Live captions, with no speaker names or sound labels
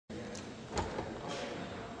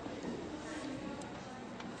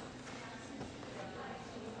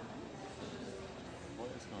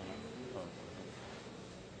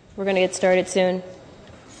We're going to get started soon.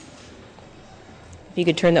 If you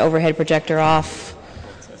could turn the overhead projector off.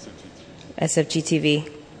 SFG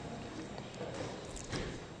TV.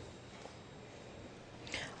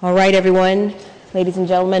 All right, everyone. Ladies and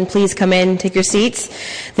gentlemen, please come in, take your seats.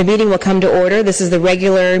 The meeting will come to order. This is the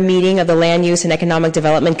regular meeting of the Land Use and Economic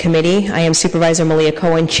Development Committee. I am Supervisor Malia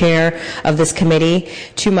Cohen, chair of this committee.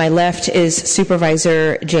 To my left is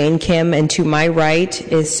Supervisor Jane Kim, and to my right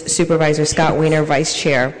is Supervisor Scott Wiener, vice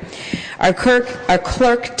chair. Our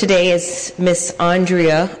clerk today is Miss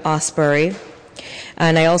Andrea Osbury.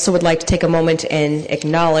 And I also would like to take a moment and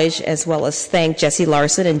acknowledge as well as thank Jesse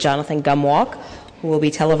Larson and Jonathan Gumwalk, who will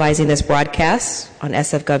be televising this broadcast on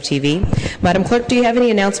SFGov TV. Madam Clerk, do you have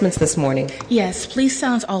any announcements this morning? Yes, please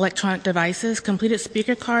silence all electronic devices. Completed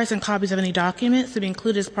speaker cards and copies of any documents to be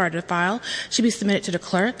included as part of the file should be submitted to the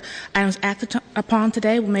clerk. Items acted upon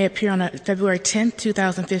today may appear on the February 10,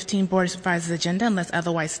 2015 Board of Supervisors agenda unless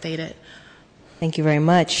otherwise stated. Thank you very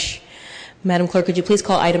much. Madam Clerk, could you please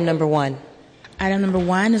call item number 1? Item number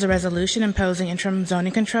 1 is a resolution imposing interim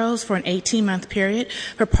zoning controls for an 18-month period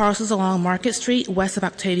for parcels along Market Street west of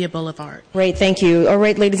Octavia Boulevard. Great, thank you. All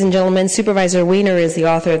right, ladies and gentlemen, Supervisor Wiener is the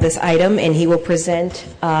author of this item, and he will present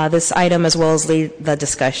this item as well as lead the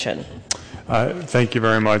discussion. Thank you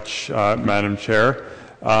very much, Madam Chair.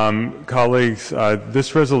 Colleagues,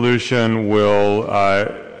 this resolution will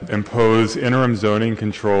impose interim zoning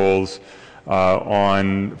controls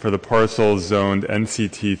for the parcels zoned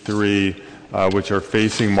NCT3, which are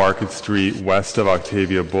facing Market Street west of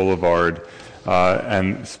Octavia Boulevard,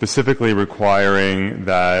 and specifically requiring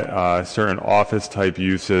that certain office-type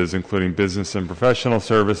uses, including business and professional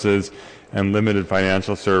services and limited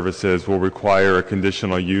financial services, will require a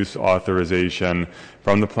conditional use authorization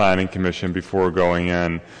from the Planning Commission before going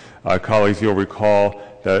in. Colleagues, you'll recall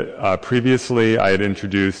that previously I had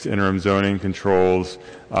introduced interim zoning controls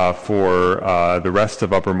for the rest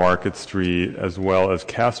of Upper Market Street as well as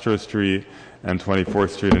Castro Street and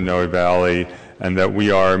 24th Street in Noe Valley, and that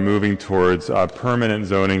we are moving towards permanent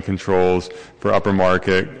zoning controls for Upper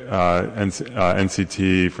Market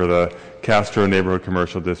NCT for the Castro Neighborhood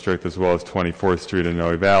Commercial District as well as 24th Street in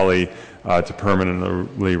Noe Valley to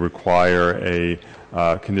permanently require a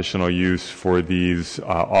conditional use for these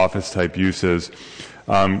office-type uses.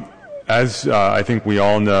 As I think we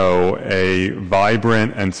all know, a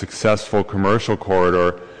vibrant and successful commercial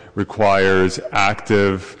corridor requires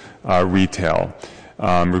active retail,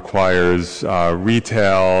 requires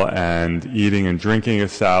retail and eating and drinking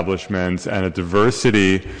establishments and a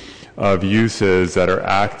diversity of uses that are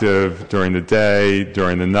active during the day,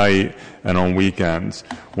 during the night, and on weekends.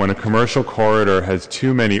 When a commercial corridor has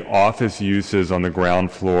too many office uses on the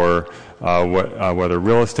ground floor, whether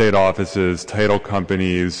real estate offices, title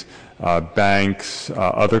companies, banks,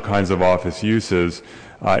 other kinds of office uses,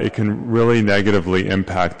 it can really negatively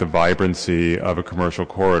impact the vibrancy of a commercial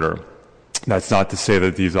corridor. That's not to say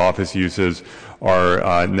that these office uses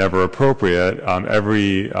are never appropriate.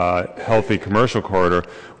 Every healthy commercial corridor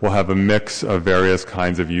will have a mix of various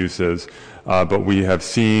kinds of uses. But we have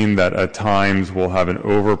seen that at times we'll have an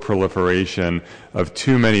over-proliferation of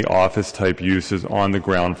too many office-type uses on the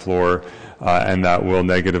ground floor, and that will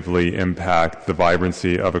negatively impact the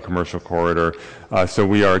vibrancy of a commercial corridor. So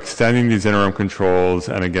we are extending these interim controls,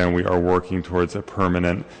 and again, we are working towards a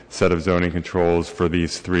permanent set of zoning controls for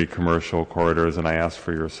these 3 commercial corridors, and I ask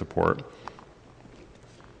for your support.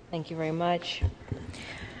 Thank you very much.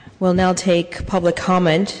 We'll now take public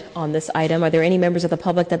comment on this item. Are there any members of the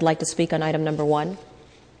public that would like to speak on item number 1?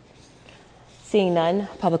 Seeing none,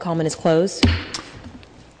 public comment is closed.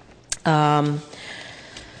 Colleagues,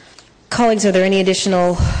 are there any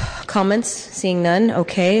additional comments? Seeing none,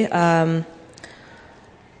 okay.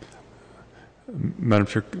 Madam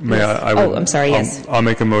Chair, may yes. I'm sorry, yes. I'll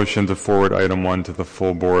make a motion to forward item 1 to the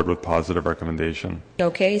full board with positive recommendation.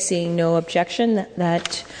 Okay, seeing no objection,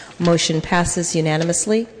 that motion passes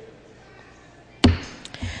unanimously.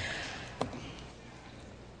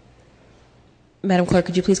 Madam Clerk,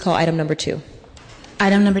 could you please call item number 2?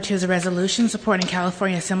 Item number 2 is a resolution supporting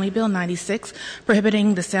California Assembly Bill 96,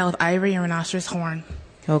 prohibiting the sale of ivory and rhinoceros horn.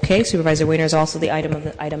 Okay, Supervisor Wiener is also the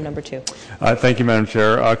item number 2. Thank you, Madam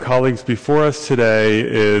Chair. Colleagues, before us today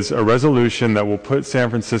is a resolution that will put San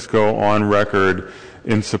Francisco on record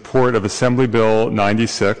in support of Assembly Bill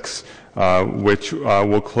 96, which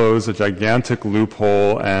will close a gigantic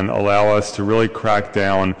loophole and allow us to really crack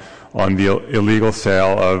down on the illegal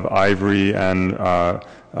sale of ivory and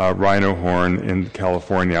rhino horn in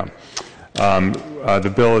California.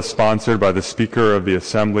 The bill is sponsored by the Speaker of the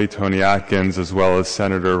Assembly, Tony Atkins, as well as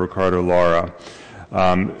Senator Ricardo Lara.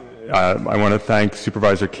 I want to thank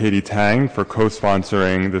Supervisor Katie Tang for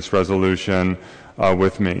co-sponsoring this resolution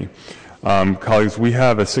with me. Colleagues, we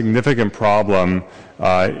have a significant problem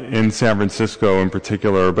in San Francisco in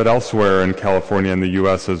particular, but elsewhere in California and the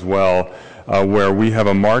U.S. as well, where we have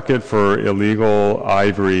a market for illegal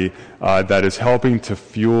ivory that is helping to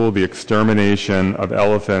fuel the extermination of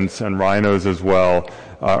elephants and rhinos as well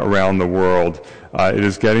around the world. It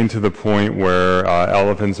is getting to the point where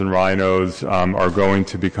elephants and rhinos are going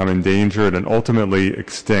to become endangered and ultimately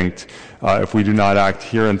extinct if we do not act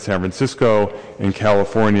here in San Francisco, in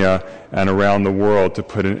California, and around the world to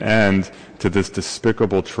put an end to this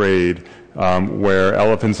despicable trade where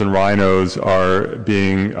elephants and rhinos are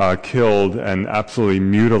being killed and absolutely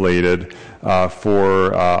mutilated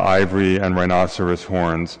for ivory and rhinoceros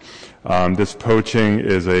horns. This poaching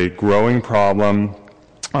is a growing problem.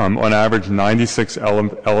 On average, 96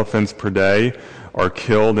 elephants per day are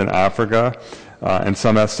killed in Africa, and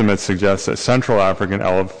some estimates suggest that Central African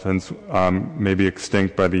elephants may be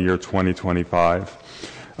extinct by the year 2025.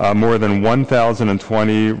 More than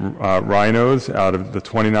 1,020 rhinos out of the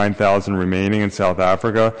 29,000 remaining in South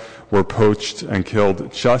Africa were poached and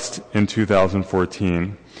killed just in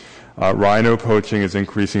 2014. Rhino poaching is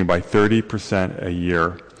increasing by 30% a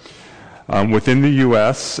year. Within the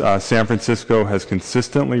U.S., San Francisco has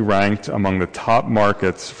consistently ranked among the top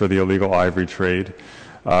markets for the illegal ivory trade.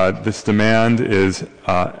 This demand is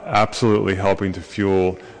absolutely helping to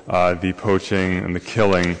fuel the poaching and the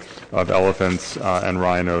killing of elephants and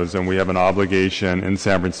rhinos, and we have an obligation in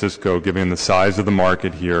San Francisco, given the size of the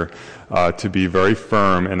market here, to be very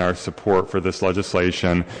firm in our support for this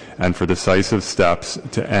legislation and for decisive steps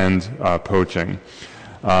to end poaching.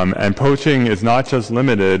 And poaching is not just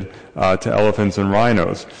limited to elephants and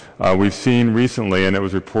rhinos. We've seen recently, and it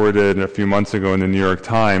was reported a few months ago in the New York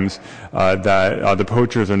Times, that the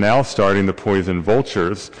poachers are now starting to poison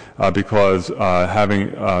vultures because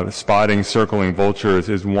spotting circling vultures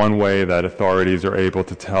is one way that authorities are able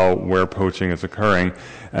to tell where poaching is occurring,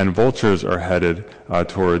 and vultures are headed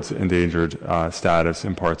towards endangered status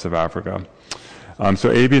in parts of Africa.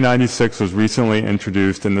 So AB 96 was recently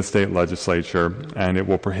introduced in the state legislature, and it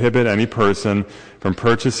will prohibit any person from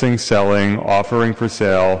purchasing, selling, offering for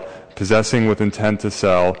sale, possessing with intent to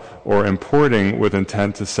sell, or importing with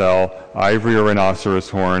intent to sell ivory or rhinoceros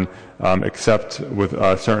horn, except with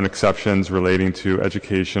certain exceptions relating to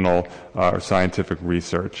educational or scientific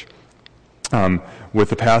research.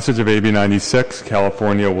 With the passage of AB 96,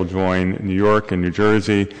 California will join New York and New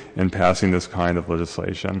Jersey in passing this kind of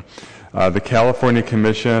legislation. The California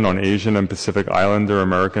Commission on Asian and Pacific Islander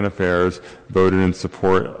American Affairs voted in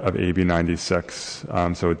support of AB 96,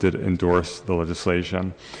 so it did endorse the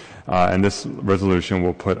legislation. And this resolution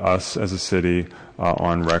will put us as a city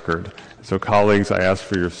on record. So colleagues, I ask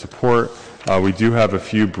for your support. We do have a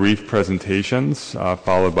few brief presentations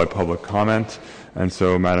followed by public comment. And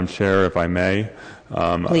so, Madam Chair, if I may,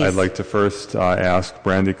 I'd like to first ask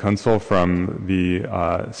Brandy Kunzel from the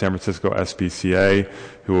San Francisco SPCA,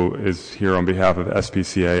 who is here on behalf of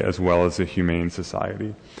SPCA as well as the Humane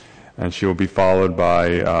Society. And she will be followed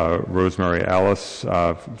by Rosemary Alice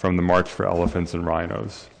from the March for Elephants and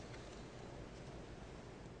Rhinos.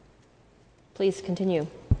 Please continue.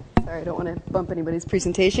 Sorry, I don't want to bump anybody's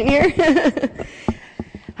presentation here.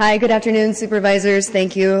 Hi, good afternoon, supervisors.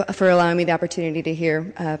 Thank you for allowing me the opportunity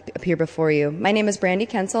to appear before you. My name is Brandy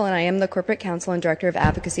Kensel, and I am the Corporate Counsel and Director of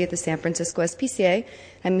Advocacy at the San Francisco SPCA.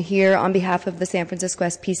 I'm here on behalf of the San Francisco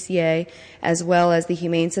SPCA, as well as the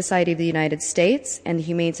Humane Society of the United States and the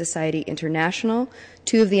Humane Society International,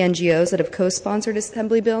 two of the NGOs that have co-sponsored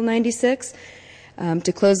Assembly Bill 96,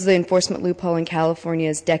 to close the enforcement loophole in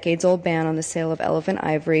California's decades-old ban on the sale of elephant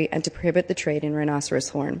ivory and to prohibit the trade in rhinoceros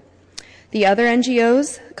horn. The other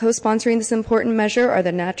NGOs co-sponsoring this important measure are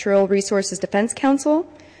the Natural Resources Defense Council,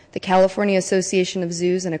 the California Association of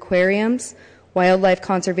Zoos and Aquariums, Wildlife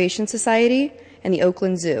Conservation Society, and the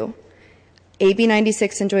Oakland Zoo. AB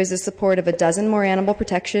 96 enjoys the support of a dozen more animal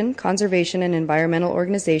protection, conservation, and environmental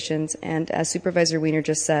organizations, and as Supervisor Wiener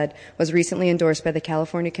just said, was recently endorsed by the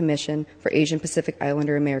California Commission for Asian Pacific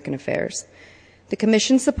Islander American Affairs. The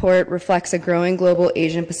Commission's support reflects a growing global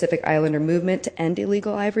Asian Pacific Islander movement to end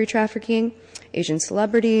illegal ivory trafficking. Asian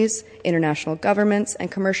celebrities, international governments,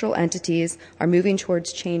 and commercial entities are moving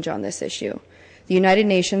towards change on this issue. The United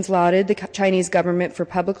Nations lauded the Chinese government for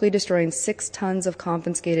publicly destroying 6 tons of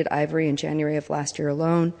confiscated ivory in January of last year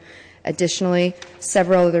alone. Additionally,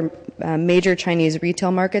 several other major Chinese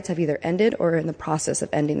retail markets have either ended or are in the process of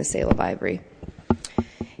ending the sale of ivory.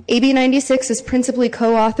 AB 96 is principally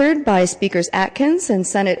co-authored by Speakers Atkins and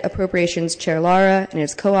Senate Appropriations Chair Lara, and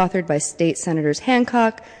is co-authored by State Senators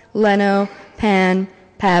Hancock, Leno, Pan,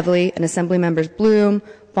 Pavley, and Assembly Members Bloom,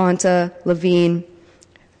 Bonta, Levine,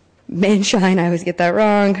 Manshine, I always get that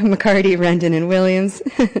wrong, McCarty, Rendon, and Williams.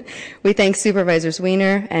 We thank Supervisors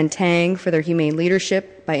Wiener and Tang for their humane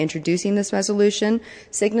leadership by introducing this resolution,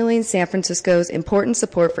 signaling San Francisco's important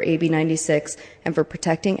support for AB 96 and for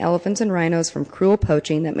protecting elephants and rhinos from cruel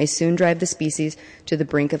poaching that may soon drive the species to the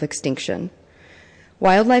brink of extinction.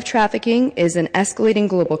 Wildlife trafficking is an escalating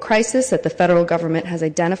global crisis that the federal government has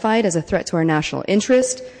identified as a threat to our national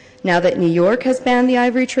interest. Now that New York has banned the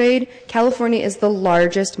ivory trade, California is the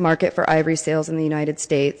largest market for ivory sales in the United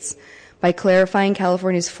States. By clarifying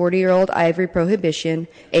California's 40-year-old ivory prohibition,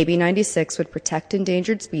 AB 96 would protect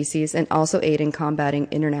endangered species and also aid in combating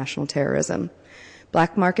international terrorism.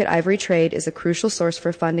 Black market ivory trade is a crucial source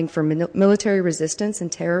for funding for military resistance and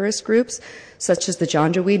terrorist groups such as the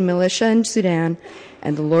Janjaweed Militia in Sudan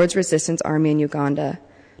and the Lord's Resistance Army in Uganda.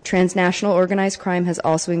 Transnational organized crime has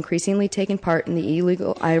also increasingly taken part in the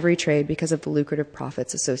illegal ivory trade because of the lucrative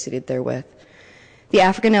profits associated therewith. The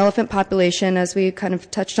African elephant population, as we kind of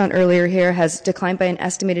touched on earlier here, has declined by an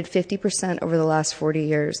estimated 50% over the last 40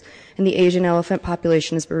 years, and the Asian elephant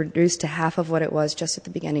population has been reduced to half of what it was just at the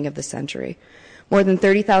beginning of the century. More than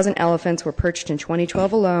 30,000 elephants were purchased in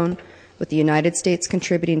 2012 alone, with the United States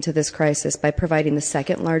contributing to this crisis by providing the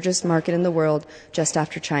second largest market in the world just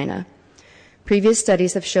after China. Previous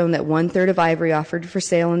studies have shown that 1/3 of ivory offered for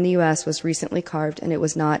sale in the U.S. was recently carved and it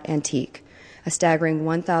was not antique. A staggering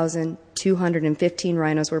 1,215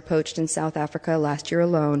 rhinos were poached in South Africa last year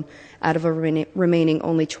alone, out of a remaining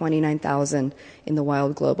only 29,000 in the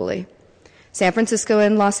wild globally. San Francisco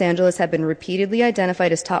and Los Angeles have been repeatedly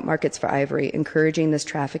identified as top markets for ivory, encouraging this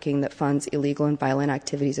trafficking that funds illegal and violent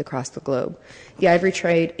activities across the globe. The ivory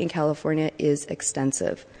trade in California is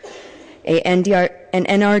extensive. An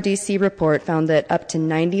NRDC report found that up to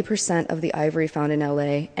 90% of the ivory found in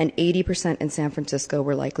LA and 80% in San Francisco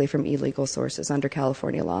were likely from illegal sources under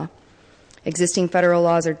California law. Existing federal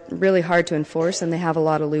laws are really hard to enforce and they have a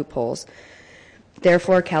lot of loopholes.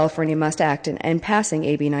 Therefore, California must act in passing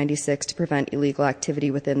AB 96 to prevent illegal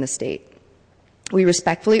activity within the state. We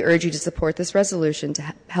respectfully urge you to support this resolution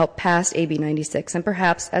to help pass AB 96 and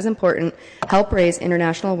perhaps, as important, help raise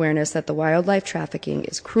international awareness that the wildlife trafficking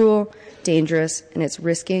is cruel, dangerous, and it's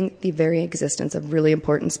risking the very existence of really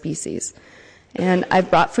important species. And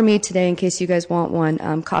I've brought for me today, in case you guys want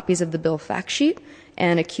one, copies of the bill fact sheet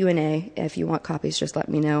and a Q&A. If you want copies, just let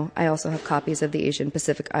me know. I also have copies of the Asian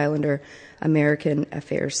Pacific Islander American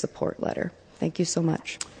Affairs support letter. Thank you so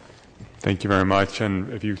much. Thank you very much.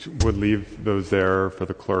 And if you would leave those there for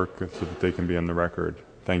the clerk so that they can be on the record.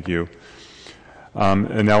 Thank you.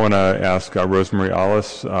 And now I want to ask Rosemary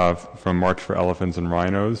Alice from March for Elephants and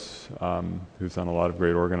Rhinos, who's done a lot of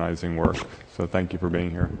great organizing work. So thank you for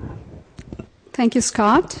being here. Thank you,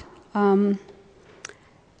 Scott. I'm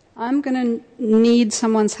going to need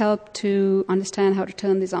someone's help to understand how to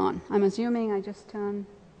turn this on. I'm assuming I just turn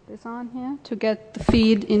this on here to get the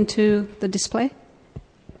feed into the display.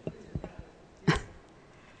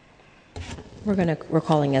 We're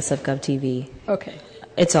calling SF Gov TV. Okay.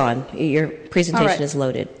 It's on. Your presentation is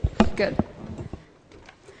loaded. Good.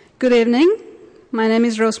 Good evening. My name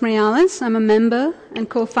is Rosemary Alice. I'm a member and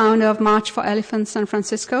co-founder of March for Elephants San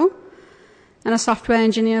Francisco and a software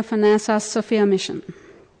engineer for NASA's SOFIA mission.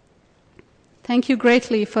 Thank you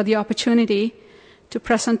greatly for the opportunity to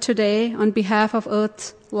present today on behalf of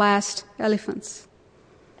Earth's last elephants.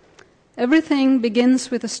 Everything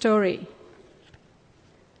begins with a story.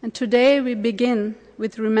 And today we begin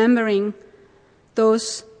with remembering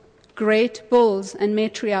those great bulls and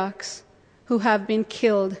matriarchs who have been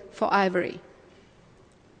killed for ivory.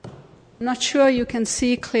 I'm not sure you can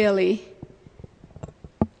see clearly,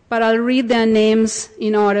 but I'll read their names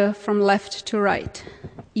in order from left to right.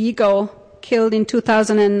 Ego, killed in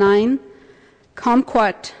 2009.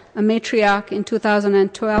 Kumquat, a matriarch, in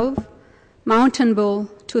 2012. Mountain Bull,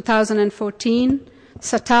 2014.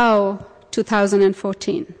 Satao,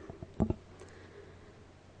 2014.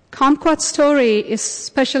 Kumquat's story is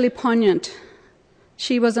especially poignant.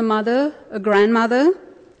 She was a mother, a grandmother,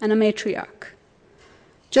 and a matriarch.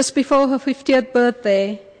 Just before her 50th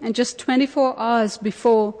birthday, and just 24 hours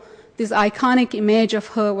before this iconic image of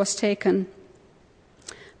her was taken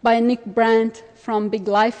by Nick Brandt from Big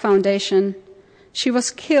Life Foundation, she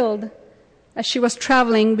was killed as she was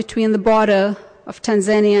traveling between the border of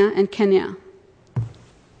Tanzania and Kenya.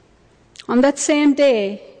 On that same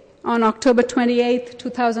day, on October 28,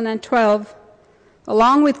 2012,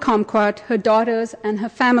 along with Kumquat, her daughters and her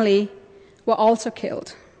family were also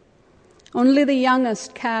killed. Only the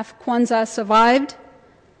youngest calf, Kwanzaa, survived.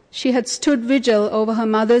 She had stood vigil over her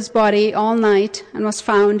mother's body all night and was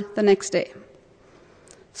found the next day.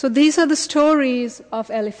 So these are the stories of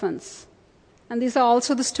elephants, and these are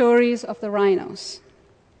also the stories of the rhinos.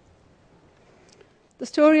 The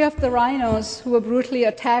story of the rhinos who were brutally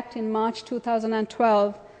attacked in March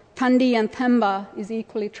 2012, Thandi and Themba, is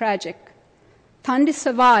equally tragic. Thandi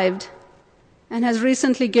survived and has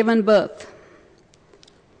recently given birth.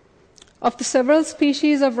 Of the several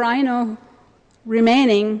species of rhino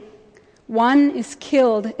remaining, one is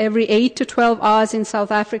killed every 8 to 12 hours in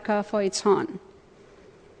South Africa for its horn.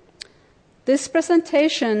 This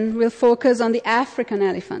presentation will focus on the African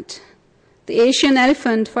elephant. The Asian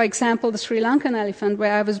elephant, for example, the Sri Lankan elephant,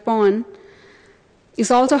 where I was born, is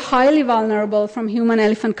also highly vulnerable from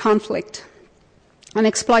human-elephant conflict and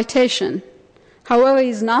exploitation. However,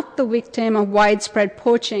 is not the victim of widespread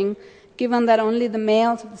poaching, given that only the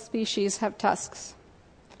males of the species have tusks.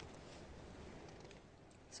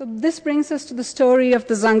 So this brings us to the story of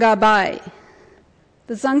the Zangabai.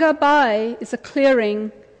 The Zangabai is a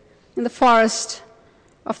clearing in the forest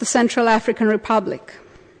of the Central African Republic.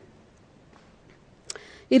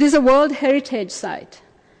 It is a World Heritage Site.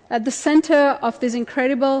 At the center of this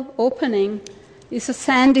incredible opening is a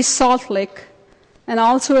sandy salt lick and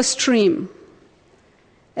also a stream.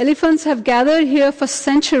 Elephants have gathered here for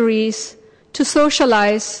centuries to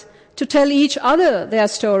socialize, to tell each other their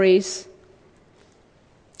stories,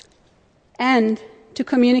 and to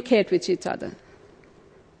communicate with each other.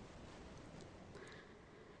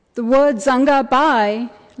 The word Zangabai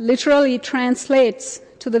literally translates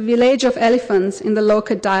to the village of elephants in the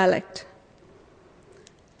local dialect.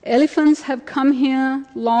 Elephants have come here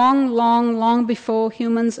long before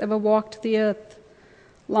humans ever walked the earth,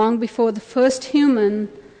 long before the first human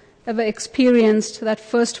ever experienced that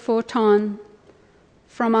first photon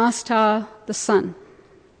from our star, the sun.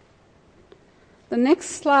 The next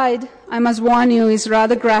slide, I must warn you, is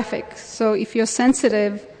rather graphic, so if you're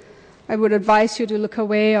sensitive, I would advise you to look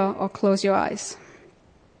away or close your eyes.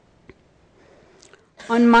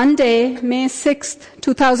 On Monday, May 6th,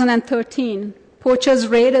 2013, poachers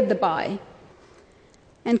raided the Bai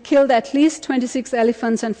and killed at least 26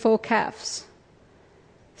 elephants and 4 calves.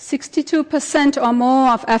 62% or more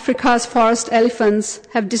of Africa's forest elephants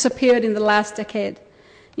have disappeared in the last decade,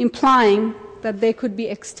 implying that they could be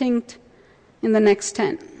extinct in the next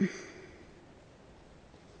 10.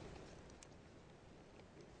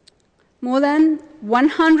 More than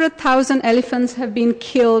 100,000 elephants have been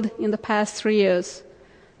killed in the past 3 years.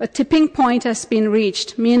 A tipping point has been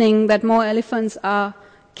reached, meaning that more elephants are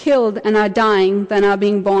killed and are dying than are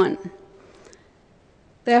being born.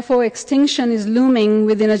 Therefore, extinction is looming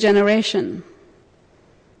within a generation.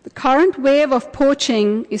 The current wave of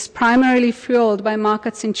poaching is primarily fueled by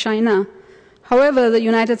markets in China. However, the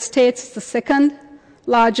United States is the second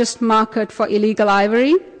largest market for illegal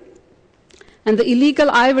ivory, and the illegal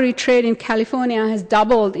ivory trade in California has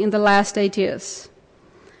doubled in the last 8 years.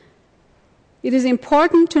 It is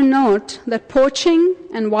important to note that poaching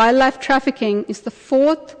and wildlife trafficking is the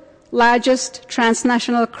 4th largest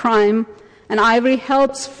transnational crime, and ivory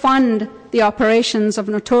helps fund the operations of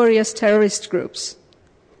notorious terrorist groups.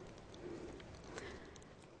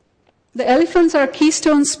 The elephants are a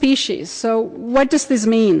keystone species, so what does this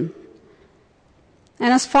mean?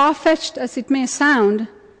 And as far-fetched as it may sound,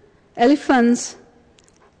 elephants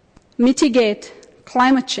mitigate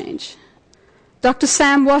climate change. Dr.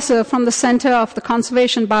 Sam Wasser from the Center for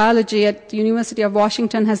Conservation Biology at the University of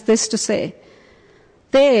Washington has this to say: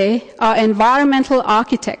 they are environmental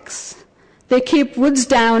architects. They keep woods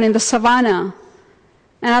down in the savanna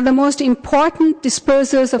and are the most important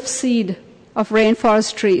dispersers of seed of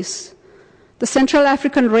rainforest trees. The Central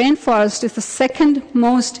African rainforest is the second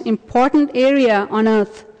most important area on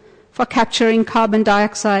Earth for capturing carbon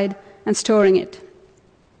dioxide and storing it.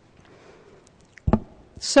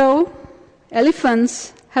 So,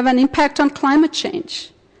 elephants have an impact on climate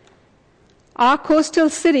change. Our coastal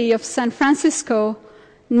city of San Francisco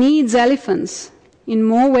needs elephants in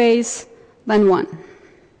more ways than one.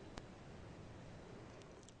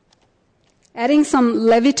 Adding some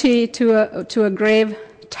levity to a grave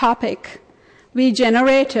topic,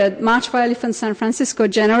 March for Elephants San Francisco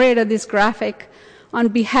generated this graphic on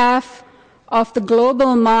behalf of the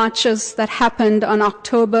global marches that happened on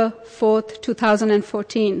October 4th,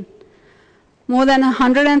 2014. More than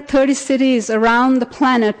 130 cities around the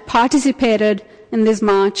planet participated in this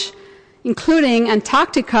march, including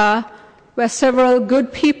Antarctica, where several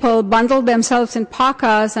good people bundled themselves in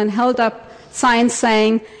parkas and held up signs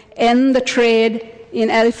saying, "End the trade in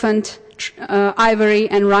elephant ivory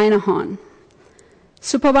and rhino horn."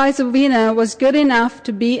 Supervisor Wiener was good enough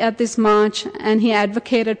to be at this march, and he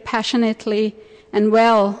advocated passionately and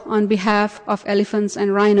well on behalf of elephants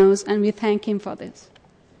and rhinos, and we thank him for this.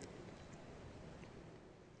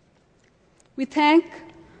 We thank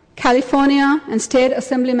California and State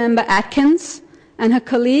Assembly Member Atkins and her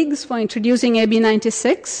colleagues for introducing AB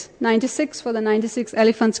 96 for the 96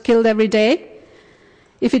 elephants killed every day.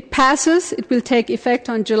 If it passes, it will take effect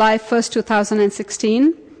on July 1st,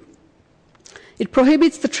 2016. It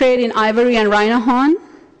prohibits the trade in ivory and rhino horn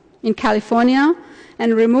in California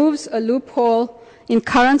and removes a loophole in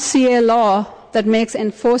current CA law that makes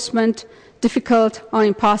enforcement difficult or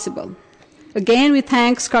impossible. Again, we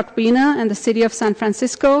thank Scott Wiener and the City of San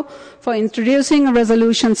Francisco for introducing a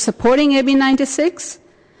resolution supporting AB 96.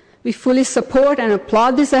 We fully support and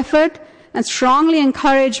applaud this effort and strongly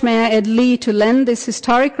encourage Mayor Ed Lee to lend this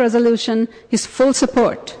historic resolution his full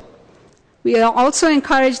support. We also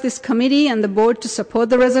encourage this committee and the board to support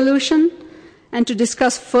the resolution and to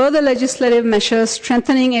discuss further legislative measures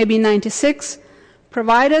strengthening AB 96,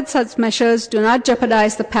 provided such measures do not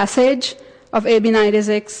jeopardize the passage of AB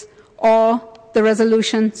 96 or the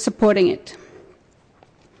resolution supporting it.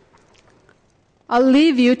 I'll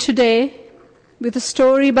leave you today with a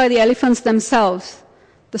story by the elephants themselves.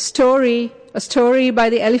 A story by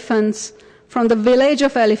the elephants from the village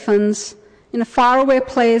of elephants in a faraway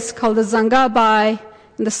place called the Zangabai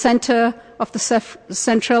in the center of the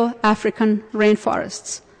Central African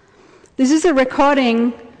rainforests. This is a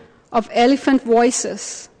recording of elephant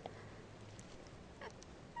voices,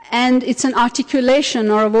 and it's an articulation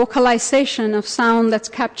or a vocalization of sound that's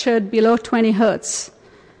captured below 20 hertz.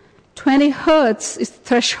 20 hertz is the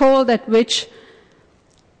threshold at which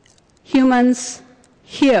humans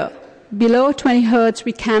hear. Below 20 hertz,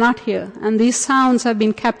 we cannot hear. And these sounds have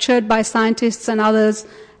been captured by scientists and others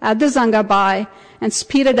at the Zangabai and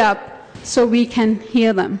speeded up so we can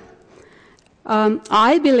hear them.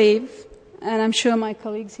 I believe, and I'm sure my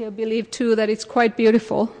colleagues here believe too, that it's quite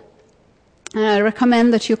beautiful. And I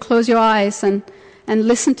recommend that you close your eyes and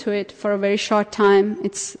listen to it for a very short time.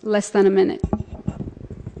 It's less than a minute.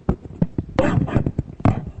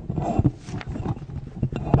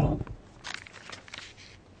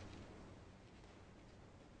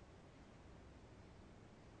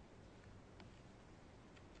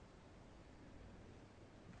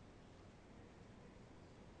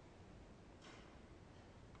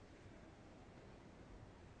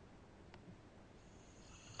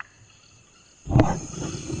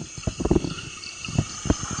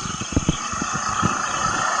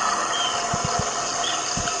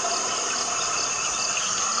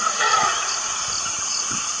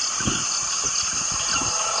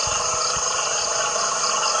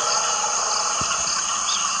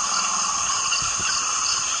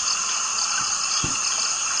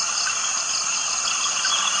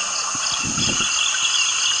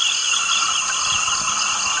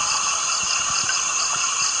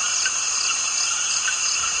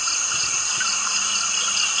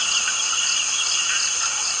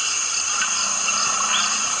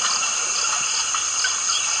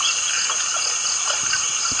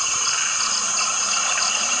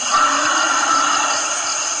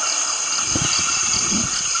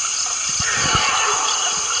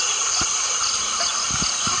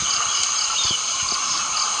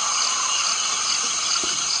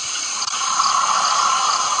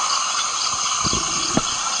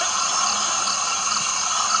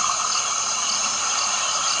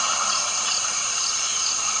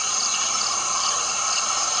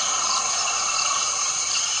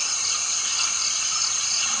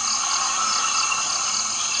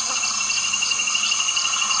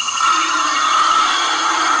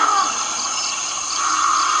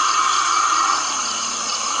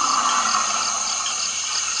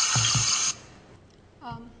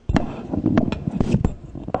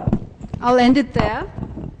 I'll end it there,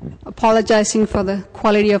 apologizing for the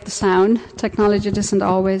quality of the sound. Technology doesn't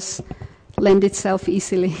always lend itself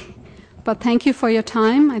easily. But thank you for your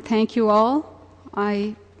time. I thank you all.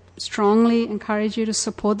 I strongly encourage you to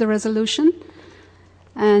support the resolution.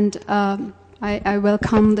 And I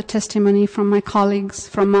welcome the testimony from my colleagues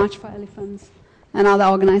from March for Elephants and other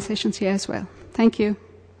organizations here as well. Thank you.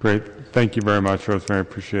 Great. Thank you very much, Rosemary.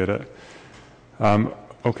 Appreciate it.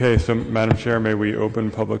 Okay, so Madam Chair, may we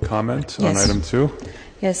open public comment on item 2?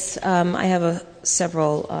 Yes, I have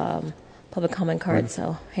several public comment cards, so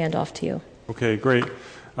I'll hand off to you. Okay, great.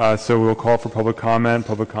 So we'll call for public comment.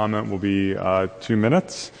 Public comment will be 2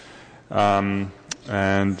 minutes. And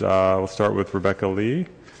we'll start with Rebecca Lee,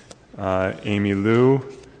 Amy Liu,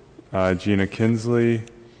 Gina Kinsley,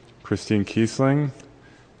 Christine Kiesling,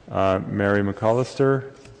 Mary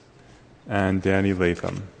McAllister, and Danny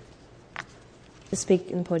Latham. To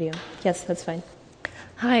speak in the podium. Yes, that's fine.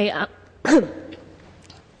 Hi.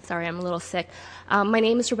 Sorry, I'm a little sick. My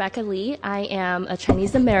name is Rebecca Lee. I am a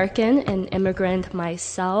Chinese American, an immigrant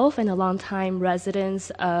myself, and a longtime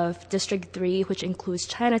resident of District 3, which includes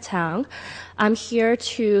Chinatown. I'm here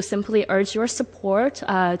to simply urge your support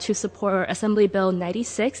to support Assembly Bill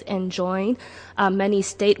 96 and join many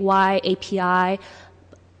statewide API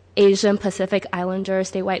Asian Pacific Islander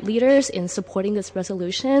statewide leaders in supporting this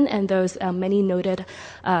resolution, and those many noted,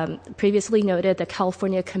 previously noted, the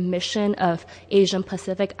California Commission of Asian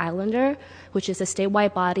Pacific Islander, which is a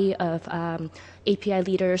statewide body of API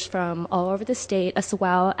leaders from all over the state, as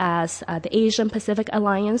well as the Asian Pacific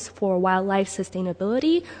Alliance for Wildlife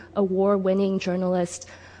Sustainability, award-winning journalist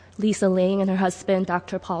Lisa Ling and her husband,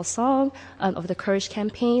 Dr. Paul Song, of the Courage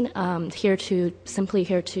Campaign, here to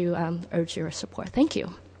urge your support. Thank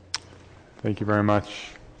you. Thank you very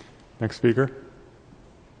much. Next speaker.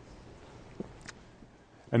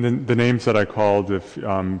 And then the names that I called, if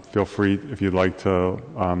feel free if you'd like to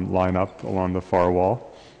line up along the far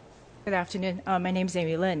wall. Good afternoon. My name is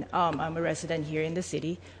Amy Lin. I'm a resident here in the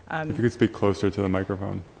city. If you could speak closer to the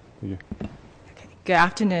microphone. Thank you. Okay. Good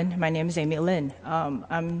afternoon. My name is Amy Lin.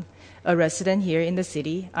 I'm a resident here in the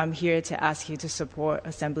city. I'm here to ask you to support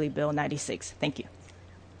Assembly Bill 96. Thank you.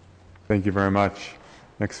 Thank you very much.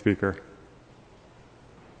 Next speaker.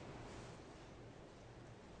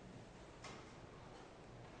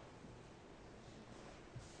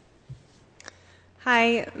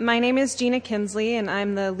 Hi, my name is Gina Kinsley, and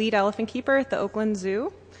I'm the lead elephant keeper at the Oakland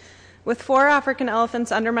Zoo. With 4 African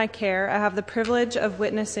elephants under my care, I have the privilege of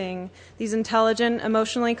witnessing these intelligent,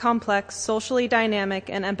 emotionally complex, socially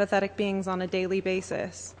dynamic, and empathetic beings on a daily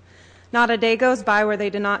basis. Not a day goes by where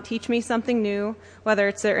they do not teach me something new, whether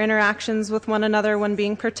it's their interactions with one another when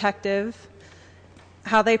being protective,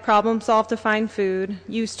 how they problem solve to find food,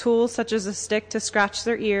 use tools such as a stick to scratch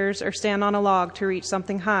their ears, or stand on a log to reach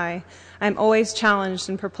something high. I'm always challenged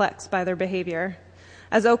and perplexed by their behavior.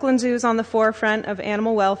 As Oakland Zoo is on the forefront of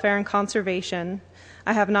animal welfare and conservation,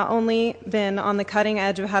 I have not only been on the cutting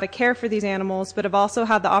edge of how to care for these animals, but have also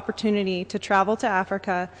had the opportunity to travel to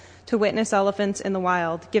Africa to witness elephants in the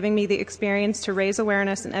wild, giving me the experience to raise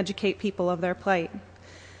awareness and educate people of their plight.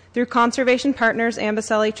 Through Conservation Partners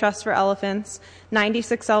Amboseli Trust for Elephants,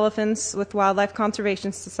 96 Elephants with Wildlife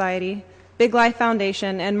Conservation Society, Big Life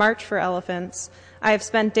Foundation, and March for Elephants, I have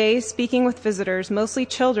spent days speaking with visitors, mostly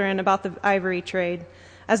children, about the ivory trade.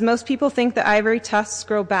 As most people think that ivory tusks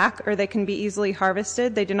grow back or they can be easily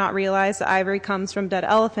harvested, they do not realize that ivory comes from dead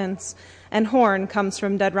elephants and horn comes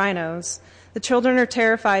from dead rhinos. The children are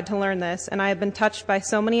terrified to learn this, and I have been touched by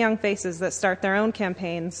so many young faces that start their own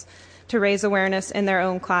campaigns to raise awareness in their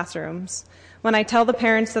own classrooms. When I tell the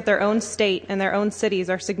parents that their own state and their own cities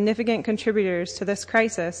are significant contributors to this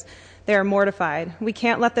crisis, they are mortified. We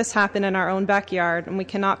can't let this happen in our own backyard, and we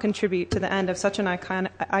cannot contribute to the end of such an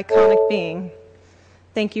iconic being.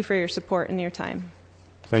 Thank you for your support and your time.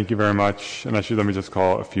 Thank you very much. And actually, let me just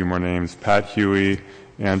call a few more names. Pat Huey,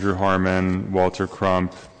 Andrew Harmon, Walter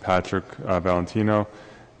Crump, Patrick Valentino,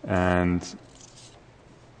 and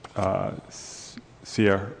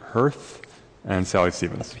Sia Hirth, and Sally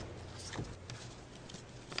Stevens.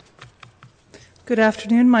 Good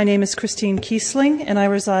afternoon. My name is Christine Kiesling, and I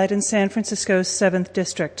reside in San Francisco's 7th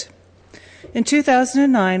District. In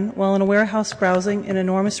 2009, while in a warehouse browsing an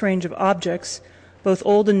enormous range of objects, both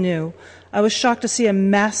old and new, I was shocked to see a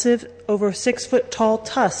massive, over 6-foot-tall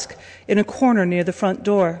tusk in a corner near the front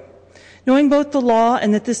door. Knowing both the law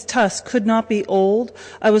and that this tusk could not be old,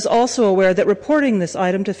 I was also aware that reporting this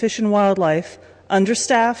item to Fish and Wildlife,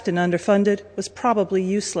 understaffed and underfunded, was probably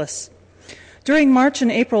useless. During March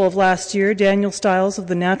and April of last year, Daniel Stiles of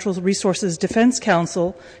the Natural Resources Defense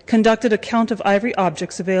Council conducted a count of ivory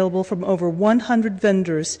objects available from over 100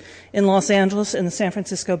 vendors in Los Angeles and the San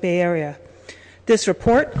Francisco Bay Area. This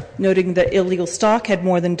report, noting that illegal stock had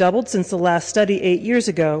more than doubled since the last study 8 years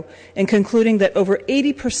ago, and concluding that over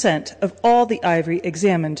 80% of all the ivory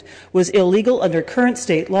examined was illegal under current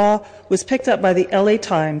state law, was picked up by the LA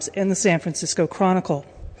Times and the San Francisco Chronicle.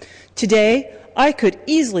 Today, I could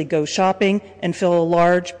easily go shopping and fill a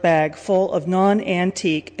large bag full of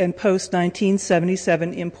non-antique and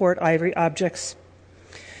post-1977 import ivory objects.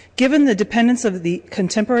 Given the dependence of the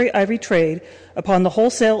contemporary ivory trade upon the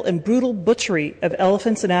wholesale and brutal butchery of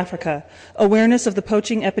elephants in Africa, awareness of the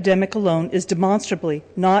poaching epidemic alone is demonstrably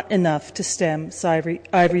not enough to stem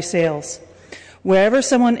ivory sales. Wherever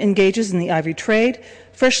someone engages in the ivory trade,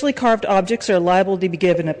 freshly carved objects are liable to be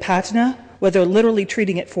given a patina, whether literally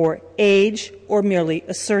treating it for age or merely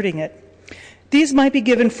asserting it. These might be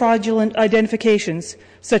given fraudulent identifications,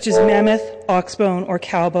 such as mammoth, oxbone, or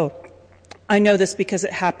cowbone. I know this because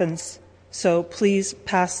it happens So please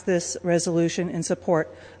pass this resolution in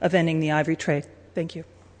support of ending the ivory trade. Thank you.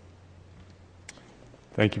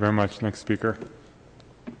 Thank you very much. Next speaker.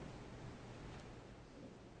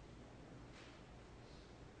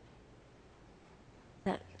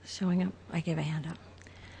 That showing up? I gave a hand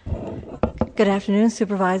up. Good afternoon,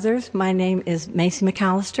 supervisors. My name is Macy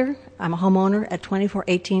McAllister. I'm a homeowner at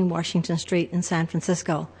 2418 Washington Street in San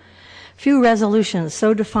Francisco. Few resolutions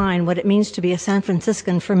so define what it means to be a San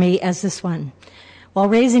Franciscan for me as this one. While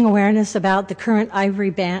raising awareness about the current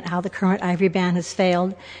ivory ban, how the current ivory ban has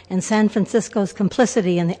failed, and San Francisco's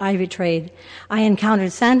complicity in the ivory trade, I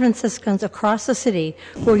encountered San Franciscans across the city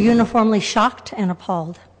who were uniformly shocked and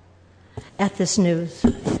appalled at this news.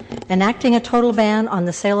 Enacting a total ban on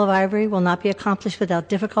the sale of ivory will not be accomplished without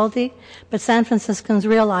difficulty, but San Franciscans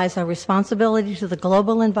realize our responsibility to the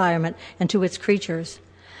global environment and to its creatures.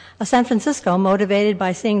 A San Francisco, motivated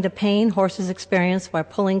by seeing the pain horses experience while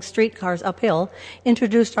pulling streetcars uphill,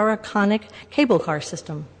 introduced our iconic cable car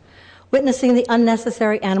system. Witnessing the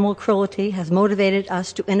unnecessary animal cruelty has motivated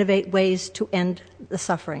us to innovate ways to end the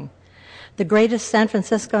suffering. The greatest San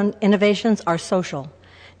Francisco innovations are social,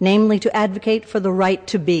 namely to advocate for the right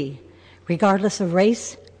to be, regardless of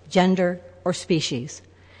race, gender, or species.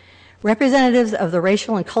 Representatives of the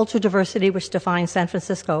racial and cultural diversity which define San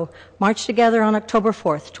Francisco marched together on October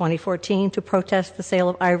 4th, 2014 to protest the sale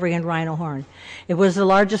of ivory and rhino horn. It was the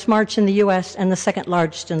largest march in the U.S. and the second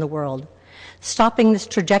largest in the world. Stopping this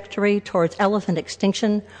trajectory towards elephant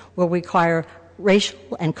extinction will require racial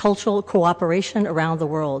and cultural cooperation around the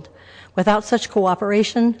world. Without such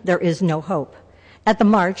cooperation, there is no hope. At the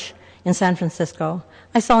march in San Francisco,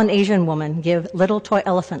 I saw an Asian woman give little toy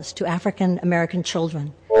elephants to African American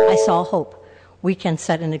children. I saw hope. We can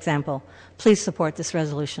set an example. Please support this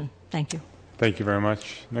resolution. Thank you. Thank you very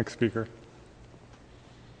much. Next speaker.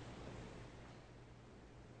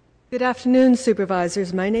 Good afternoon,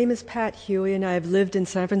 supervisors. My name is Pat Huey, and I have lived in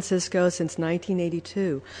San Francisco since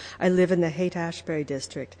 1982. I live in the Haight-Ashbury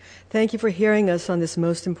district. Thank you for hearing us on this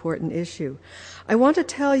most important issue. I want to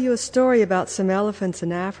tell you a story about some elephants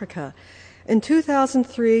in Africa. In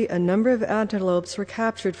 2003, a number of antelopes were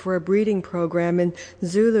captured for a breeding program in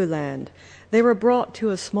Zululand. They were brought to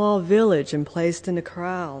a small village and placed in a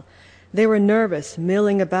corral. They were nervous,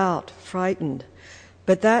 milling about, frightened.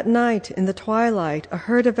 But that night, in the twilight, a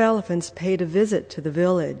herd of elephants paid a visit to the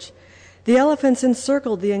village. The elephants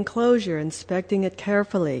encircled the enclosure, inspecting it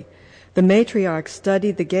carefully. The matriarch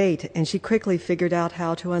studied the gate, and she quickly figured out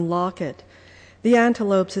how to unlock it. The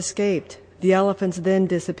antelopes escaped. The elephants then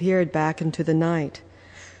disappeared back into the night.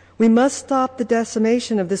 We must stop the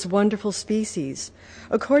decimation of this wonderful species.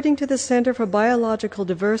 According to the Center for Biological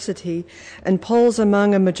Diversity and polls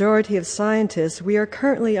among a majority of scientists, we are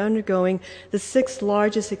currently undergoing the 6th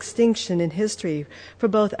largest extinction in history for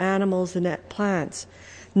both animals and plants.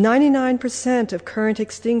 99% of current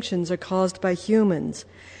extinctions are caused by humans.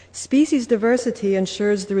 Species diversity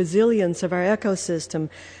ensures the resilience of our ecosystem,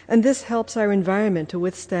 and this helps our environment to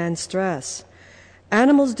withstand stress.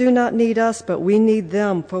 Animals do not need us, but we need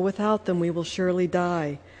them, for without them we will surely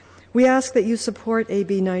die. We ask that you support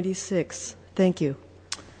AB 96. Thank you.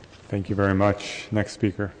 Thank you very much. Next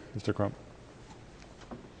speaker, Mr. Crump.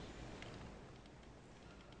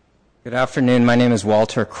 Good afternoon. My name is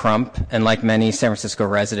Walter Crump, and like many San Francisco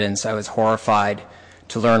residents, I was horrified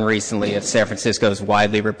to learn recently of San Francisco's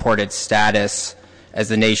widely reported status as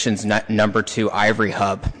the nation's number 2 ivory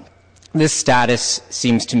hub. This status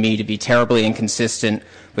seems to me to be terribly inconsistent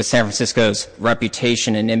with San Francisco's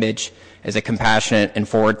reputation and image as a compassionate and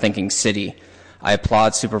forward-thinking city. I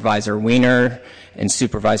applaud Supervisor Wiener and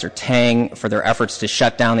Supervisor Tang for their efforts to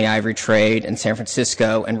shut down the ivory trade in San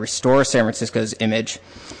Francisco and restore San Francisco's image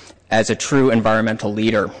as a true environmental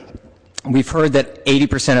leader. We've heard that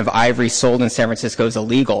 80% of ivory sold in San Francisco is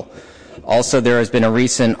illegal. Also, there has been a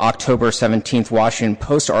recent October 17th Washington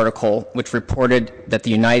Post article which reported that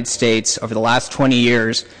the United States over the last 20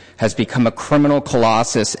 years has become a criminal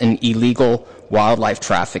colossus in illegal wildlife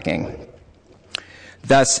trafficking.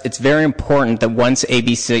 Thus, it's very important that once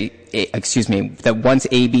AB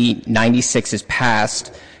 96 is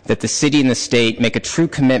passed, that the city and the state make a true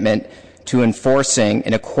commitment to enforcing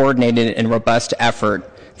in a coordinated and robust effort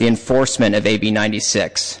the enforcement of AB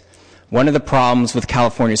 96. One of the problems with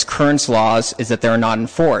California's current laws is that they are not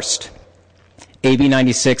enforced. AB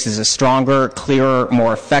 96 is a stronger, clearer,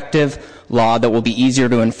 more effective law that will be easier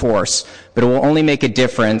to enforce, but it will only make a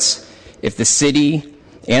difference if the city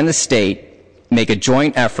and the state make a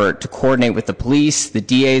joint effort to coordinate with the police, the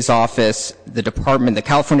DA's office, the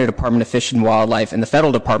California Department of Fish and Wildlife, and the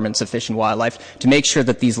federal departments of Fish and Wildlife to make sure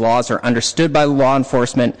that these laws are understood by law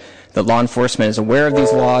enforcement, that law enforcement is aware of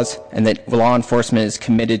these laws, and that law enforcement is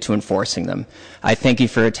committed to enforcing them. I thank you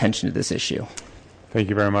for your attention to this issue. Thank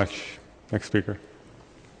you very much. Next speaker.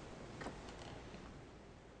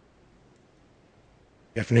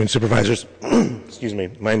 Good afternoon, supervisors. Excuse me.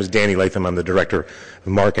 My name is Danny Latham. I'm the director of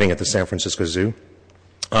marketing at the San Francisco Zoo.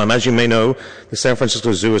 As you may know, the San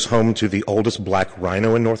Francisco Zoo is home to the oldest black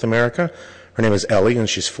rhino in North America. Her name is Ellie, and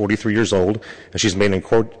she's 43 years old, and she's made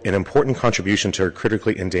an important contribution to her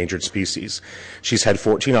critically endangered species. She's had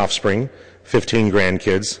 14 offspring, 15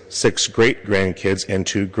 grandkids, 6 great-grandkids, and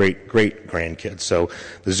 2 great-great-grandkids. So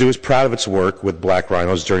the zoo is proud of its work with black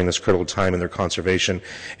rhinos during this critical time in their conservation,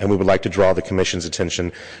 and we would like to draw the Commission's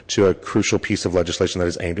attention to a crucial piece of legislation that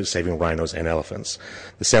is aimed at saving rhinos and elephants.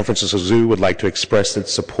 The San Francisco Zoo would like to express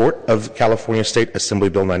its support of California State Assembly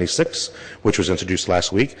Bill 96, which was introduced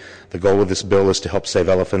last week. The goal of this bill is to help save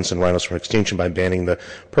elephants and rhinos from extinction by banning the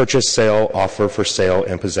purchase, sale, offer for sale,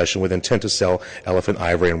 and possession with intent to sell elephant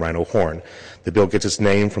ivory and rhino horn. The bill gets its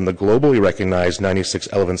name from the globally recognized 96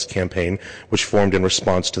 Elephants campaign, which formed in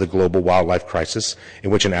response to the global wildlife crisis,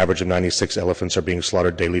 in which an average of 96 elephants are being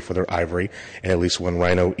slaughtered daily for their ivory, and at least one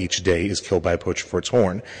rhino each day is killed by a poacher for its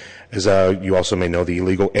horn. As you also may know, the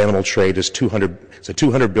illegal animal trade is a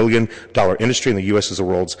 $200 billion industry, and the U.S. is the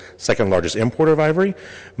world's second largest importer of ivory.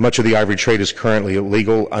 Much of the ivory trade is currently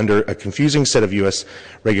illegal under a confusing set of U.S.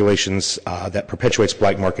 regulations that perpetuates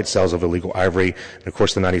black market sales of illegal ivory. And of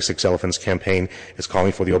course, the 96 Elephants campaign is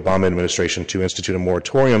calling for the Obama administration to institute a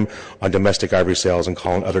moratorium on domestic ivory sales and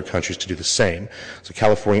call on other countries to do the same. So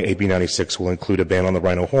California AB 96 will include a ban on the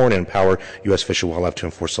rhino horn and empower U.S. Fish and Wildlife to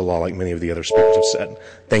enforce the law, like many of the other speakers have said.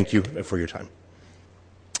 Thank you for your time.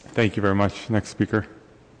 Thank you very much. Next speaker.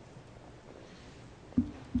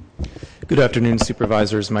 Good afternoon,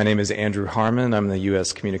 supervisors. My name is Andrew Harmon. I'm the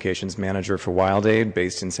U.S. Communications Manager for WildAid,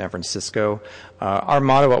 based in San Francisco. Our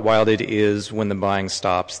motto at WildAid is, when the buying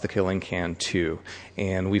stops, the killing can too.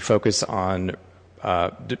 And we focus on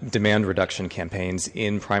demand reduction campaigns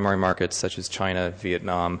in primary markets such as China,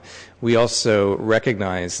 Vietnam. We also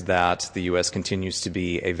recognize that the U.S. continues to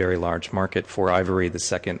be a very large market for ivory, the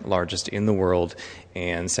second largest in the world,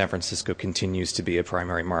 and San Francisco continues to be a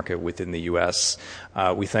primary market within the U.S.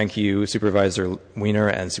 We thank you, Supervisor Wiener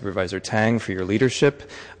and Supervisor Tang, for your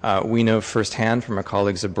leadership. We know firsthand from our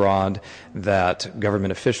colleagues abroad that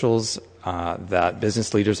government officials, that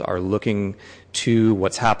business leaders are looking to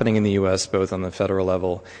what's happening in the U.S., both on the federal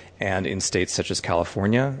level and in states such as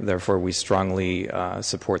California. Therefore, we strongly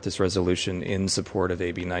support this resolution in support of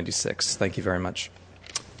AB 96. Thank you very much.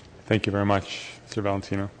 Thank you very much. Mr.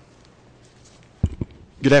 Valentino.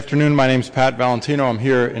 Good afternoon. My name is Pat Valentino. I'm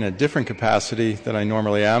here in a different capacity than I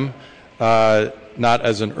normally am, not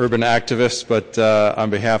as an urban activist, but on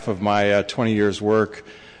behalf of my 20 years' work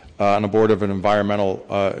on the board of an environmental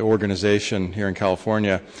organization here in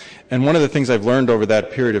California. And one of the things I've learned over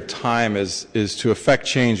that period of time is to affect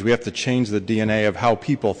change, we have to change the DNA of how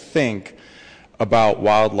people think about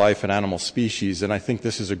wildlife and animal species. And I think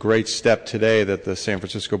this is a great step today that the San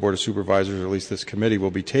Francisco Board of Supervisors, or at least this committee, will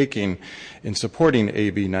be taking in supporting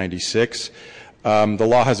AB 96. The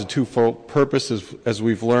law has a twofold purpose, as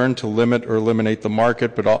we've learned, to limit or eliminate the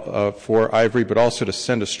market for ivory, but also to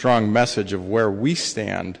send a strong message of where we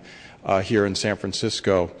stand here in San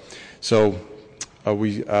Francisco. So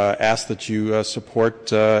we ask that you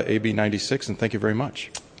support AB 96, and thank you very much.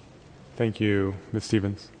 Thank you. Ms.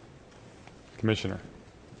 Stevens. Commissioner.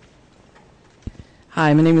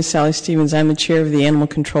 Hi, my name is Sally Stevens. I'm the chair of the Animal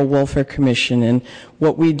Control Welfare Commission, and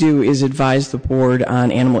what we do is advise the board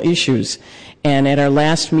on animal issues. And at our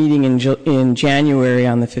last meeting in January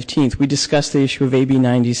on the 15th, we discussed the issue of AB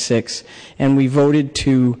 96, and we voted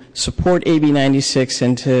to support AB 96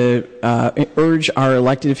 and to urge our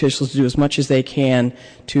elected officials to do as much as they can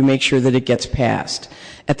to make sure that it gets passed.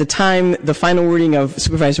 At the time, the final wording of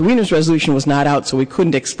Supervisor Wiener's resolution was not out, so we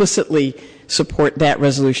couldn't explicitly support that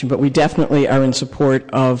resolution, but we definitely are in support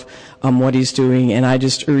of what he's doing, and I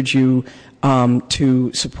just urge you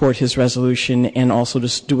to support his resolution and also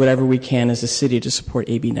to do whatever we can as a city to support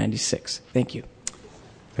AB 96. Thank you.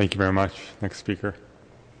 Thank you very much. Next speaker.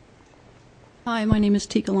 Hi, my name is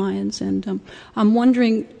Tika Lyons, and I'm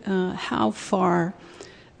wondering how far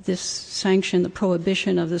this sanction, the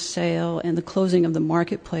prohibition of the sale and the closing of the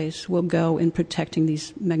marketplace will go in protecting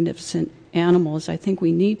these magnificent animals. I think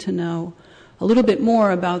we need to know a little bit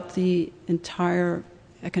more about the entire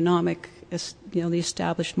economic, the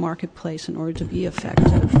established marketplace in order to be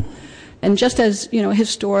effective. And just as,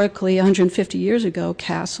 historically, 150 years ago,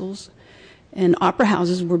 castles and opera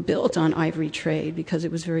houses were built on ivory trade because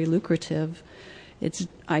it was very lucrative.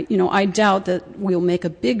 I doubt that we'll make a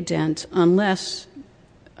big dent unless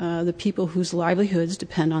the people whose livelihoods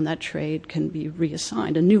depend on that trade can be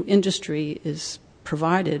reassigned. A new industry is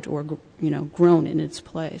provided or, grown in its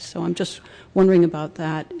place. So I'm just wondering about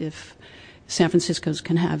that, if San Francisco's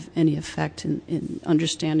can have any effect in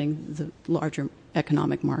understanding the larger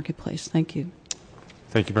economic marketplace. Thank you.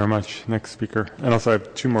 Thank you very much. Next speaker. And also I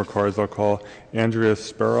have two more cards I'll call. Andrea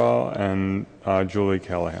Sparrow and Julie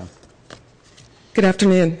Callahan. Good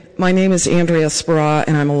afternoon. My name is Andrea Sparrow,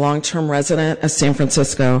 and I'm a long-term resident of San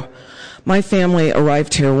Francisco. My family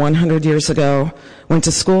arrived here 100 years ago, went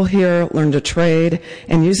to school here, learned a trade,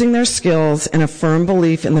 and using their skills and a firm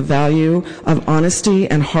belief in the value of honesty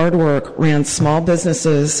and hard work, ran small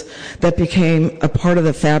businesses that became a part of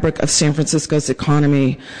the fabric of San Francisco's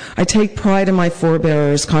economy. I take pride in my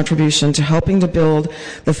forebears' contribution to helping to build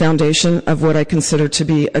the foundation of what I consider to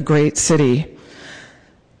be a great city.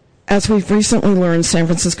 As we've recently learned, San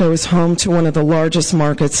Francisco is home to one of the largest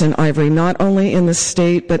markets in ivory, not only in the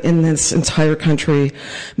state, but in this entire country.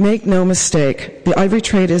 Make no mistake, the ivory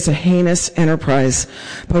trade is a heinous enterprise.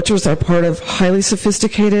 Poachers are part of highly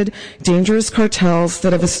sophisticated, dangerous cartels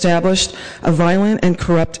that have established a violent and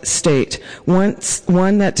corrupt state, one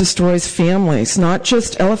that destroys families, not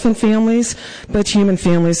just elephant families, but human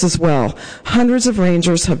families as well. Hundreds of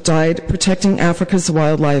rangers have died protecting Africa's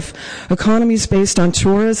wildlife. Economies based on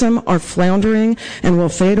tourism are floundering and will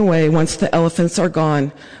fade away once the elephants are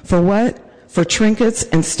gone. For what? For trinkets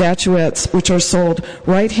and statuettes, which are sold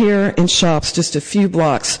right here in shops just a few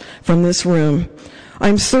blocks from this room.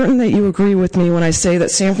 I'm certain that you agree with me when I say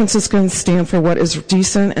that San Franciscans stand for what is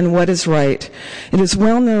decent and what is right. It is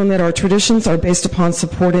well known that our traditions are based upon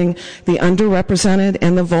supporting the underrepresented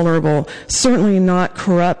and the vulnerable, certainly not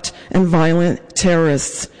corrupt and violent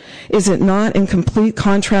terrorists. Is it not in complete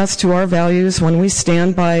contrast to our values when we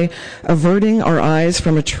stand by averting our eyes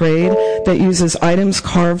from a trade that uses items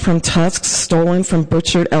carved from tusks stolen from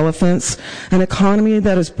butchered elephants, an economy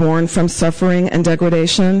that is born from suffering and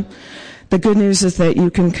degradation? The good news is that you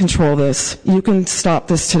can control this. You can stop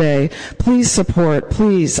this today. Please,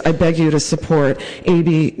 I beg you to support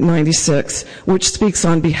AB 96, which speaks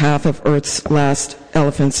on behalf of Earth's last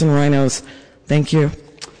elephants and rhinos. Thank you.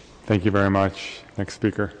 Thank you very much. Next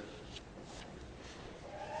speaker.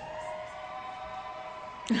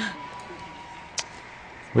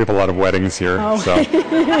 We have a lot of weddings here.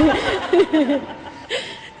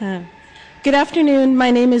 Good afternoon.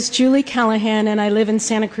 My name is Julie Callahan, and I live in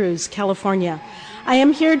Santa Cruz, California. I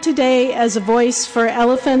am here today as a voice for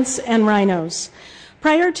elephants and rhinos.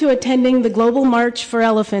 Prior to attending the Global March for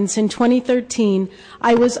Elephants in 2013,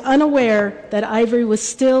 I was unaware that ivory was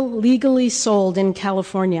still legally sold in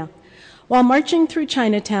California. While marching through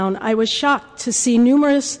Chinatown, I was shocked to see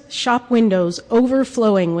numerous shop windows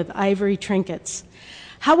overflowing with ivory trinkets.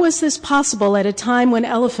 How was this possible at a time when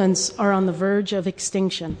elephants are on the verge of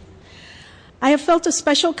extinction? I have felt a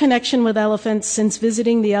special connection with elephants since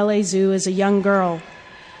visiting the LA Zoo as a young girl.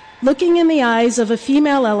 Looking in the eyes of a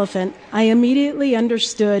female elephant, I immediately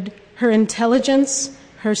understood her intelligence,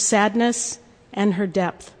 her sadness, and her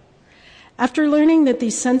depth. After learning that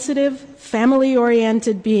these sensitive,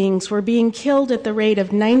 family-oriented beings were being killed at the rate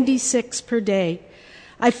of 96 per day,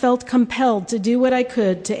 I felt compelled to do what I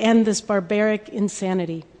could to end this barbaric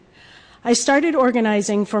insanity. I started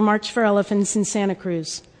organizing for March for Elephants in Santa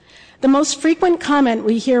Cruz. The most frequent comment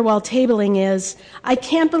we hear while tabling is, "I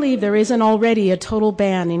can't believe there isn't already a total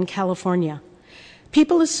ban in California."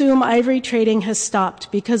 People assume ivory trading has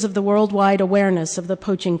stopped because of the worldwide awareness of the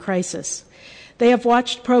poaching crisis. They have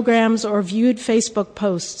watched programs or viewed Facebook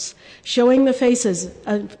posts showing the faces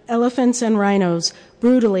of elephants and rhinos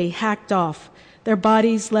brutally hacked off, their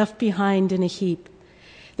bodies left behind in a heap.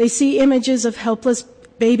 They see images of helpless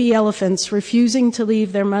baby elephants refusing to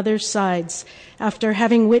leave their mother's sides after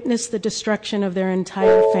having witnessed the destruction of their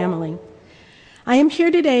entire family. I am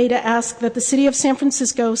here today to ask that the City of San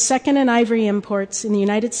Francisco, second in ivory imports in the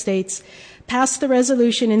United States, pass the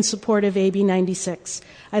resolution in support of AB 96.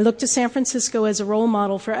 I look to San Francisco as a role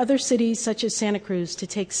model for other cities such as Santa Cruz to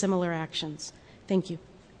take similar actions. Thank you.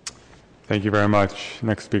 Thank you very much.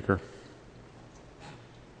 Next speaker.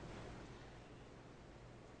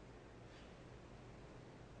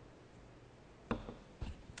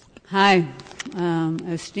 Hi,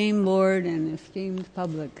 esteemed board and esteemed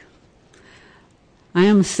public. I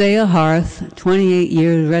am Saya Harth, 28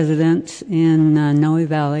 years resident in Noe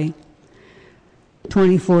Valley,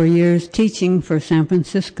 24 years teaching for San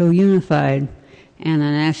Francisco Unified, and a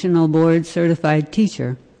national board certified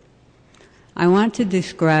teacher. I want to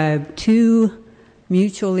describe two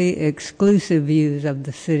mutually exclusive views of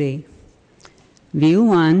the city. View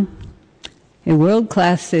 1, a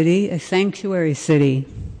world-class city, a sanctuary city,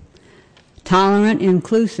 tolerant,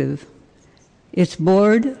 inclusive. Its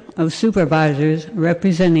board of supervisors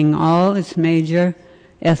representing all its major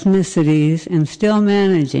ethnicities and still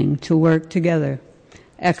managing to work together.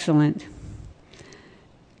 Excellent.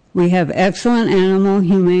 We have excellent animal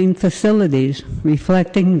humane facilities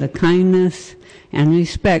reflecting the kindness and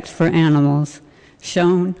respect for animals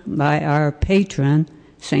shown by our patron,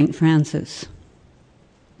 St. Francis.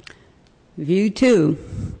 View 2,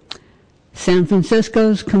 San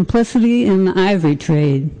Francisco's complicity in the ivory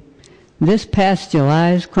trade. This past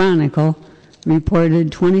July's Chronicle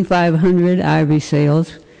reported 2,500 ivory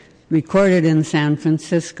sales recorded in San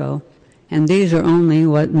Francisco, and these are only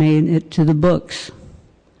what made it to the books.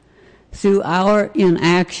 Through our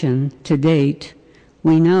inaction to date,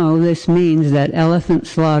 we know this means that elephant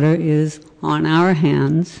slaughter is on our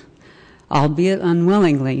hands, albeit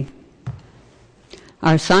unwillingly.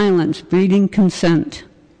 Our silence breeding consent.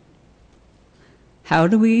 How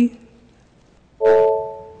do we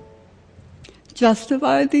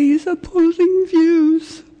justify these opposing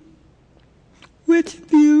views? Which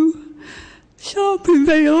view shall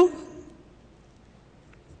prevail?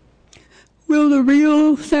 Will the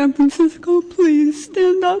real San Francisco please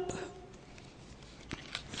stand up?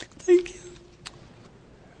 Thank you.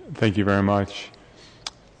 Thank you very much.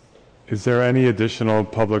 Is there any additional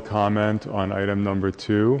public comment on item number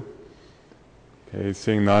 2? Okay,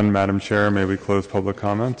 seeing none, Madam Chair, may we close public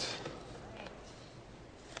comment?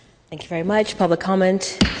 Thank you very much. Public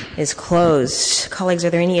comment is closed. Colleagues, are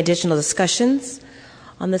there any additional discussions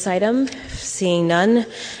on this item? Seeing none,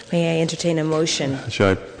 may I entertain a motion?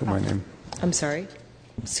 Should I put my name? I'm sorry.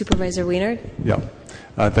 Supervisor Wiener? Yeah.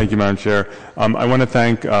 Thank you, Madam Chair. I want to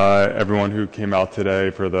thank everyone who came out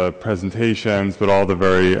today for the presentations, but all the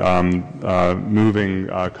very moving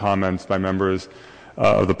comments by members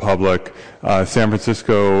of the public. San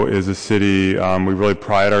Francisco is a city, we really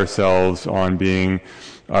pride ourselves on being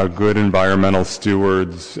good environmental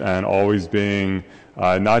stewards and always being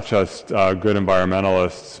not just good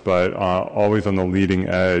environmentalists, but always on the leading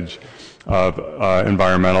edge of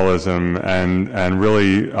environmentalism and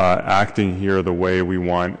really acting here the way we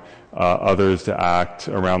want others to act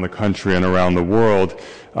around the country and around the world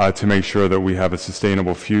to make sure that we have a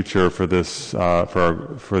sustainable future for this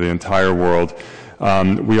for the entire world.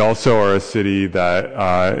 We also are a city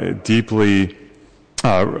that deeply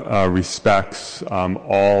respects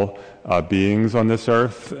all beings on this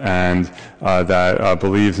earth and that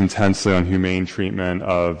believes intensely on humane treatment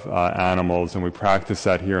of animals, and we practice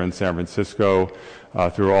that here in San Francisco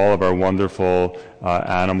through all of our wonderful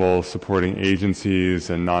animal supporting agencies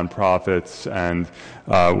and nonprofits, and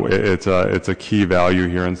it's a key value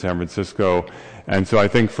here in San Francisco. And so I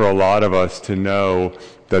think for a lot of us to know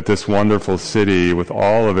that this wonderful city with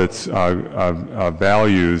all of its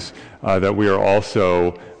values, that we are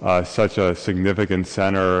also such a significant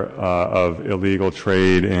center of illegal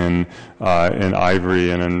trade in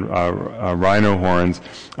ivory and in rhino horns,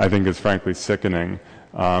 I think is frankly sickening.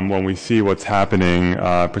 When we see what's happening,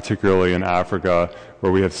 particularly in Africa,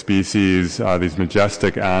 where we have species, these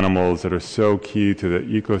majestic animals that are so key to the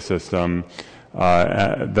ecosystem,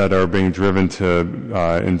 that are being driven to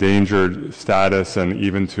endangered status and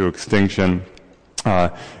even to extinction,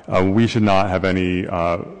 we should not have any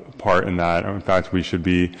part in that. In fact, we should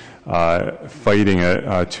be fighting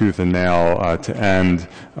it tooth and nail to end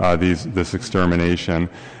this extermination.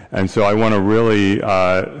 And so I want to really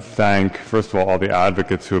thank, first of all the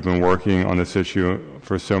advocates who have been working on this issue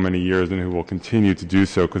for so many years and who will continue to do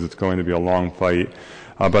so, because it's going to be a long fight.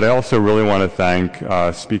 But I also really want to thank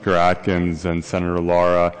Speaker Atkins and Senator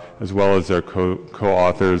Lara, as well as their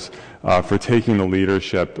co-authors, for taking the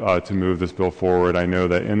leadership to move this bill forward. I know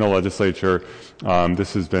that in the legislature,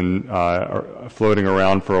 this has been floating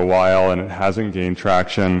around for a while, and it hasn't gained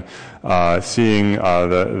traction. Seeing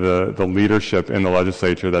the leadership in the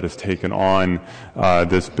legislature that has taken on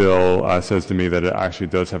this bill says to me that it actually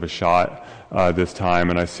does have a shot this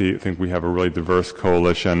time, and I think we have a really diverse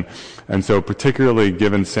coalition. And so, particularly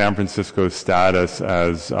given San Francisco's status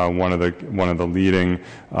as one of the leading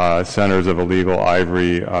centers of illegal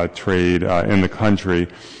ivory trade in the country,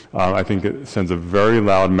 I think it sends a very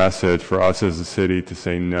loud message for us as a city to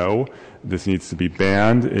say no. This needs to be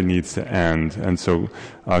banned. It needs to end. And so,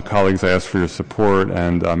 colleagues, I ask for your support,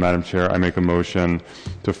 and Madam Chair, I make a motion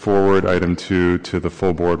to forward item 2 to the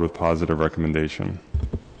full board with positive recommendation.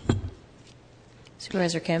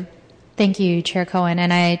 Supervisor Kim. Thank you, Chair Cohen.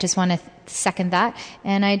 And I just want to second that.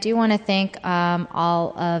 And I do want to thank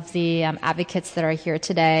all of the advocates that are here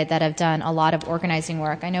today that have done a lot of organizing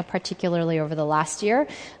work. I know particularly over the last year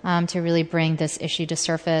to really bring this issue to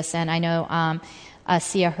surface. And I know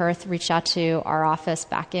Sia Hirth reached out to our office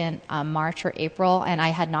back in March or April, and I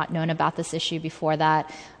had not known about this issue before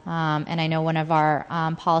that. And I know one of our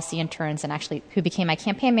policy interns, and actually who became my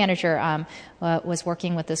campaign manager, was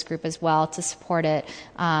working with this group as well to support it.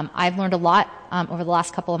 I've learned a lot over the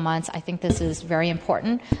last couple of months. I think this is very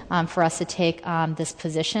important for us to take this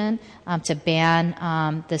position to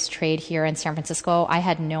ban this trade here in San Francisco. I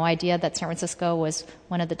had no idea that San Francisco was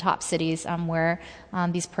one of the top cities where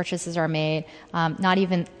these purchases are made. Not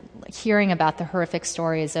even hearing about the horrific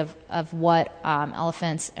stories of what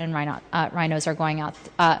elephants and rhinos are going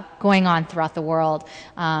on throughout the world.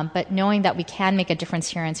 But knowing that we can make a difference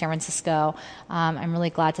here in San Francisco, I'm really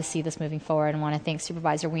glad to see this moving forward, and want to thank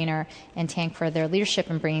Supervisor Wiener and Tank for their leadership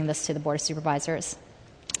in bringing this to the Board of Supervisors.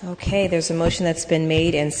 Okay, there's a motion that's been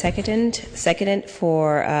made and seconded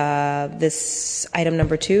for this item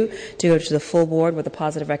number 2 to go to the full board with a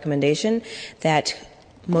positive recommendation. That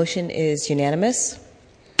motion is unanimous.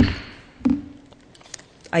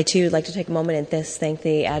 I, too, would like to take a moment and thank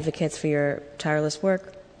the advocates for your tireless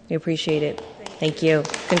work. We appreciate it. Thank you.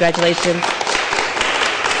 Congratulations.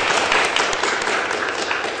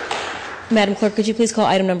 Madam Clerk, could you please call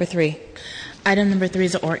item number 3? Item number 3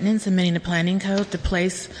 is an ordinance amending the planning code to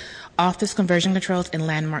place office conversion controls in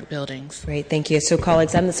landmark buildings. Great, thank you. So,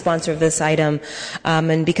 colleagues, I'm the sponsor of this item,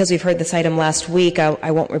 and because we've heard this item last week, I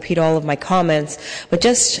won't repeat all of my comments, but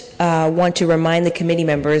just want to remind the committee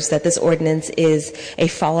members that this ordinance is a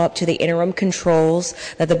follow-up to the interim controls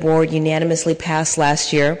that the board unanimously passed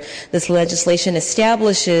last year. This legislation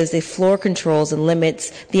establishes the floor controls and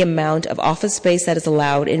limits the amount of office space that is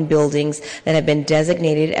allowed in buildings that have been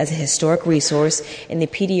designated as a historic resource in the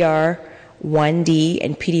PDR 1D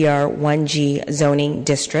and PDR 1G zoning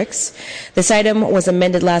districts. This item was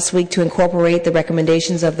amended last week to incorporate the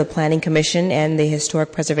recommendations of the Planning Commission and the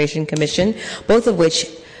Historic Preservation Commission, both of which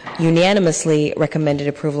unanimously recommended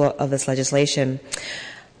approval of this legislation.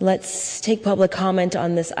 Let's take public comment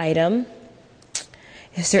on this item.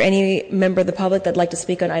 Is there any member of the public that would like to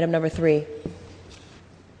speak on item number 3?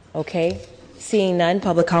 Okay. Seeing none,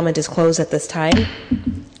 public comment is closed at this time.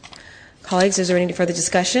 Colleagues, is there any further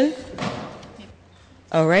discussion?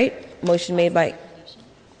 All right. Motion made by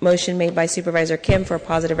Supervisor Kim for a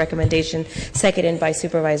positive recommendation, seconded by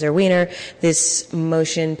Supervisor Wiener. This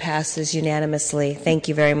motion passes unanimously. Thank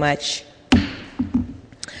you very much.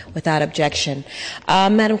 Without objection.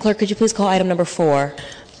 Madam Clerk, could you please call item number 4?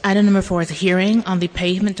 Item number 4 is a hearing on the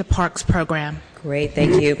Pavement to Parks program. Great,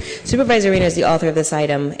 thank you. Supervisor Wiener is the author of this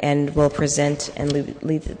item and will present and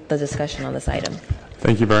lead the discussion on this item.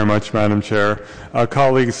 Thank you very much, Madam Chair.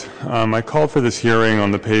 Colleagues, I called for this hearing on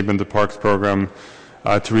the Pavement to Parks program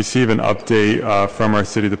to receive an update from our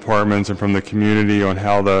city departments and from the community on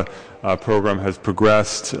how the program has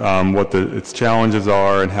progressed, what its challenges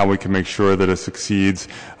are, and how we can make sure that it succeeds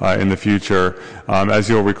in the future. As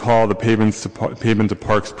you'll recall, the Pavement to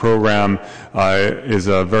Parks program is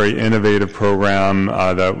a very innovative program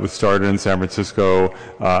that was started in San Francisco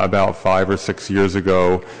about 5 or 6 years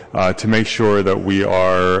ago to make sure that we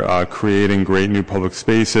are creating great new public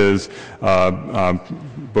spaces,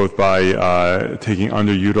 both by taking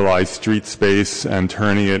underutilized street space and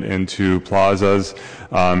turning it into plazas,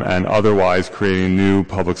 and otherwise creating new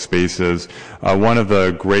public spaces. One of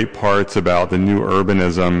the great parts about the new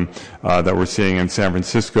urbanism that we're seeing in San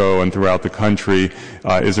Francisco and throughout the country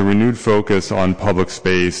is a renewed focus on public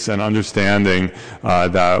space and understanding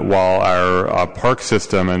that while our park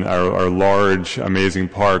system and our large, amazing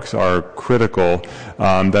parks are critical,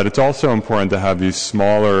 that it's also important to have these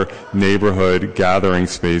smaller neighborhood gathering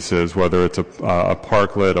spaces, whether it's a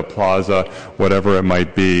parklet, a plaza, whatever it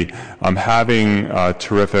might be. Having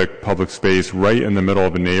terrific public space right in the middle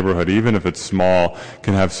of a neighborhood, even if it's small,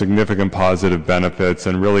 can have significant positive benefits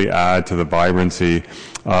and really add to the vibrancy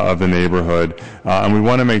of the neighborhood. And we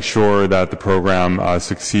want to make sure that the program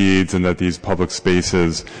succeeds and that these public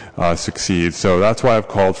spaces succeed. So that's why I've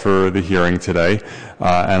called for the hearing today.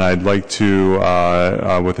 And I'd like to,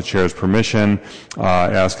 with the chair's permission,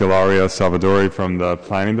 ask Ilaria Salvadori from the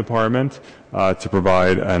Planning Department to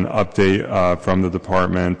provide an update from the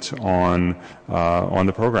department on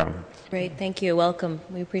the program. Great, thank you. Welcome.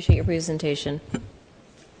 We appreciate your presentation.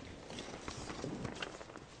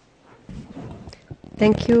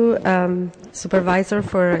 Thank you, Supervisor,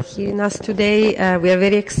 for hearing us today. We are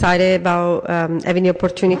very excited about having the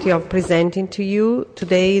opportunity of presenting to you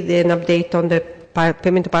today an update on the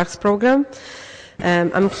Pavement to Parks program.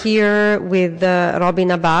 I'm here with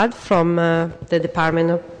Robin Abad from the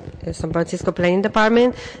Department of San Francisco Planning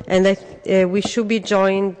Department, and we should be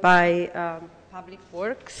joined by Public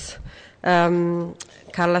Works,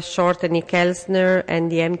 Carla Short and Nick Elsner,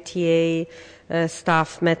 and the MTA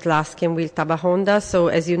staff, Matt Lasky and Will Tabahonda. So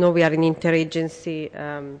as you know, we are an interagency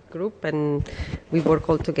group, and we work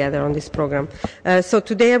all together on this program. So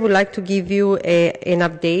today I would like to give you an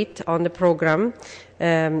update on the program,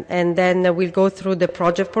 and then we'll go through the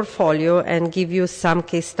project portfolio and give you some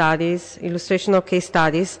case studies, illustration of case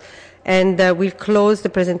studies, and we'll close the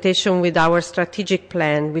presentation with our strategic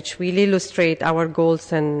plan, which will illustrate our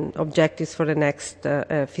goals and objectives for the next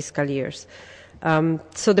fiscal years.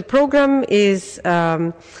 So the program is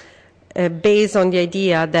based on the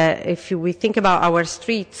idea that if we think about our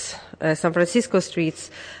streets, San Francisco streets,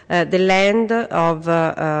 the land of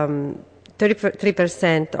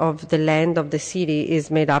 33% of the land of the city is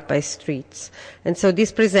made up by streets. And so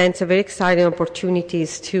this presents a very exciting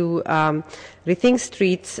opportunities to rethink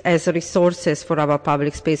streets as resources for our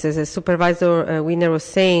public spaces. As Supervisor Wiener was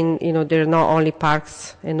saying, there are not only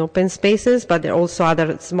parks and open spaces, but there are also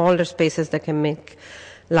other smaller spaces that can make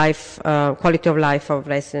life, quality of life of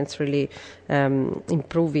residents really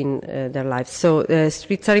improving their lives. So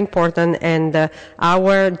streets are important, and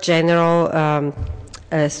our general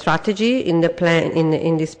strategy in the plan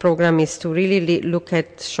in this program is to really look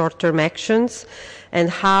at short-term actions and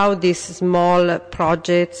how these small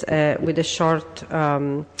projects with a short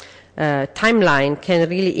timeline can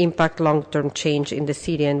really impact long-term change in the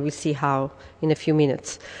city, and we'll see how in a few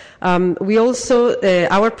minutes. We also,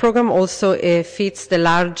 our program also fits the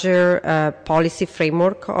larger policy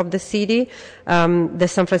framework of the city. The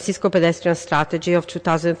San Francisco Pedestrian Strategy of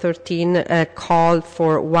 2013 called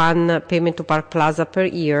for one pavement to park plaza per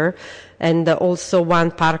year, and also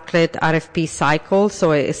one parklet RFP cycle,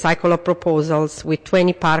 so a cycle of proposals with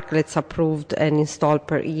 20 parklets approved and installed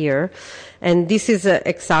per year. And this is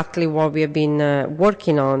exactly what we have been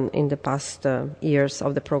working on in the past years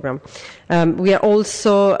of the program. We are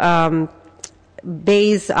also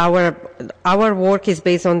our work is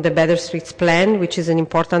based on the Better Streets Plan, which is an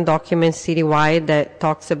important document citywide that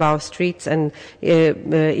talks about streets and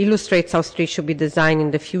illustrates how streets should be designed in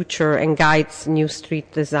the future and guides new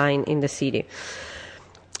street design in the city.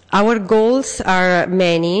 Our goals are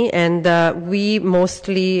many, and we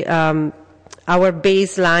mostly our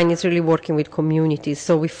baseline is really working with communities.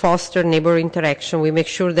 So we foster neighbor interaction. We make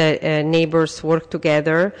sure that neighbors work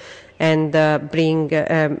together and bring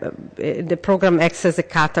the program acts as a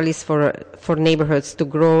catalyst for neighborhoods to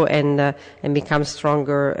grow and become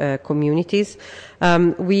stronger communities.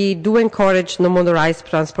 We do encourage no motorized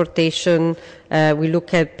transportation. We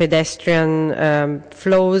look at pedestrian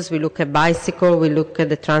flows. We look at bicycle. We look at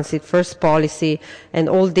the transit first policy, and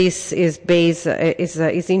all this is based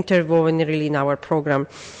is interwoven really in our program.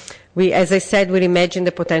 As I said, we imagine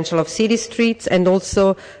the potential of city streets, and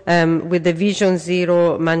also with the Vision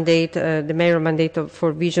Zero mandate, the mayor mandate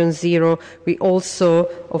for Vision Zero, we also,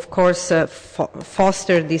 of course,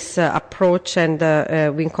 foster this approach, and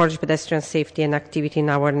we encourage pedestrian safety and activity in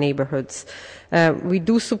our neighborhoods. We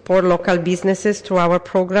do support local businesses through our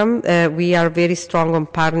program. We are very strong on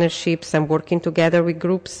partnerships and working together with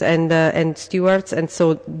groups and stewards, and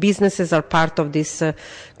so businesses are part of this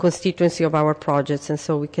constituency of our projects, and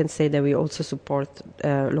so we can say that we also support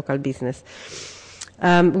local business.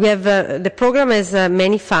 We have the program has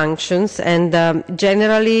many functions, and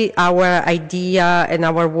generally our idea and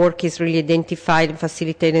our work is really identify and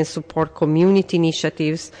facilitate and support community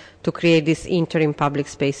initiatives to create these interim public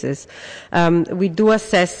spaces. We do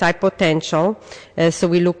assess site potential, so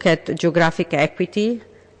we look at geographic equity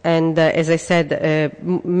and, as I said,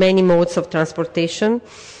 many modes of transportation.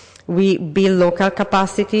 We build local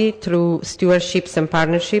capacity through stewardships and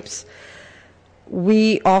partnerships.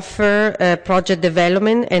 We offer project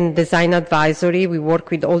development and design advisory. We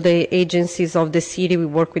work with all the agencies of the city. We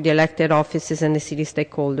work with the elected offices and the city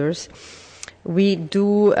stakeholders. We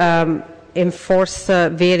do enforce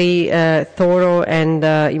very thorough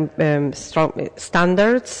and strong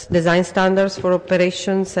standards, design standards for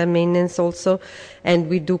operations and maintenance also, and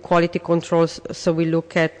we do quality controls, so we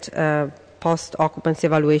look at post-occupancy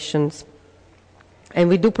evaluations. And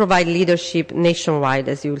we do provide leadership nationwide,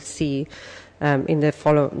 as you'll see in the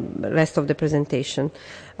rest of the presentation.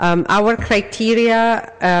 Our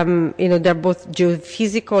criteria, they're both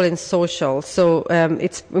geophysical and social. So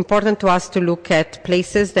it's important to us to look at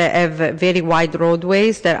places that have very wide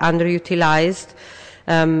roadways that are underutilized.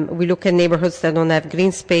 We look at neighborhoods that don't have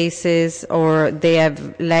green spaces, or they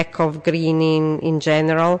have lack of greening in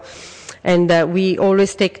general. And we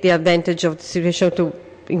always take the advantage of the situation to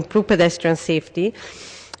improve pedestrian safety.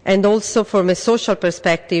 And also from a social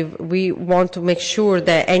perspective, we want to make sure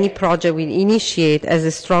that any project we initiate has a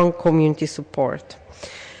strong community support.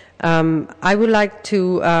 I would like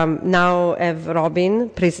to now have Robin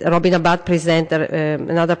Abad present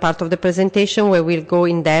another part of the presentation where we'll go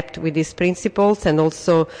in depth with these principles and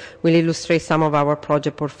also will illustrate some of our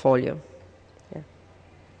project portfolio. Yeah.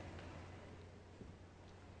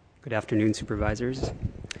 Good afternoon, supervisors.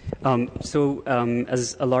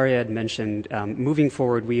 As Ilaria had mentioned, moving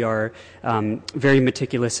forward, we are very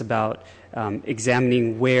meticulous about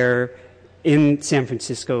examining where in San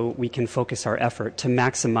Francisco we can focus our effort to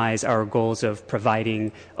maximize our goals of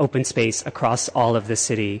providing open space across all of the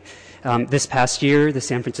city. This past year, the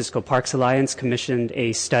San Francisco Parks Alliance commissioned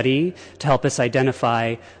a study to help us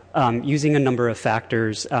identify using a number of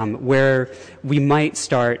factors where we might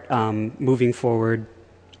start moving forward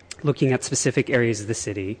looking at specific areas of the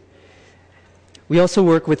city. We also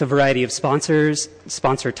work with a variety of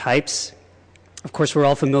sponsor types. Of course, we're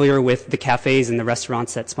all familiar with the cafes and the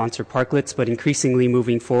restaurants that sponsor parklets, but increasingly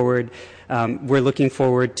moving forward, we're looking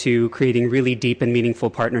forward to creating really deep and meaningful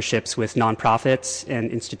partnerships with nonprofits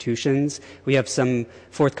and institutions. We have some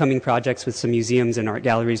forthcoming projects with some museums and art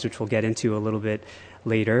galleries, which we'll get into a little bit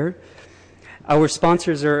later. Our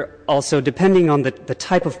sponsors are also, depending on the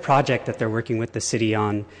type of project that they're working with the city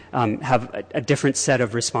on, have a different set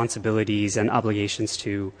of responsibilities and obligations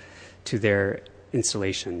to their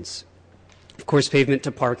installations. Of course, Pavement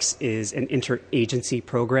to Parks is an interagency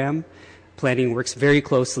program. Planning works very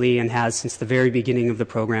closely and has since the very beginning of the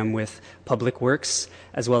program with Public Works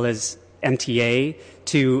as well as MTA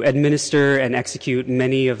to administer and execute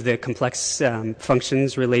many of the complex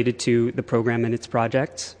functions related to the program and its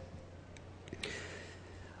projects.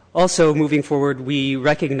 Also, moving forward, we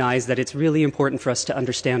recognize that it's really important for us to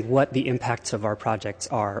understand what the impacts of our projects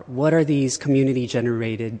are. What are these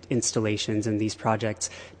community-generated installations and these projects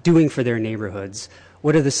doing for their neighborhoods?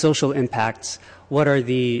 What are the social impacts? What are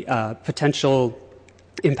the potential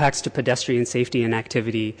impacts to pedestrian safety and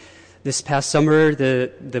activity? This past summer,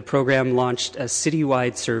 the program launched a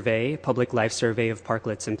citywide survey, public life survey of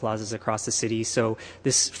parklets and plazas across the city. So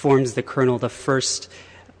this forms the kernel, the first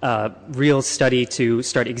real study to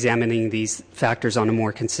start examining these factors on a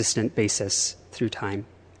more consistent basis through time.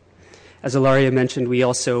 As Ilaria mentioned, we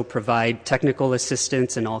also provide technical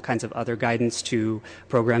assistance and all kinds of other guidance to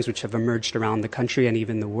programs which have emerged around the country and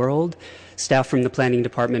even the world. Staff from the planning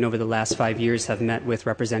department over the last 5 years have met with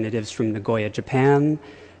representatives from Nagoya, Japan,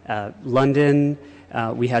 London.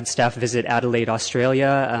 We had staff visit Adelaide,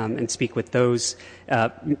 Australia, and speak with those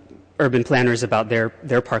urban planners about their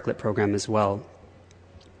parklet program as well.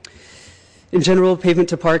 In general, Pavement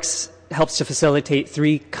to Parks helps to facilitate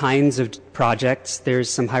three kinds of projects. There's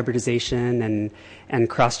some hybridization and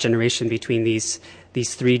cross-generation between these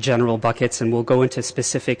three general buckets, and we'll go into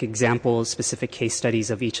specific examples, specific case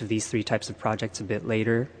studies of each of these three types of projects a bit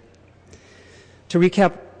later. To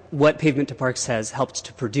recap what Pavement to Parks has helped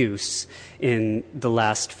to produce in the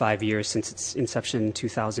last 5 years since its inception in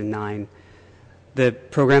 2009, the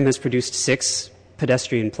program has produced 6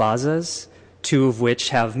 pedestrian plazas, 2 of which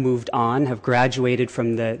have moved on, have graduated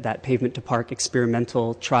from that Pavement to Park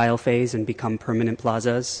experimental trial phase and become permanent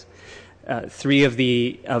plazas. 3 of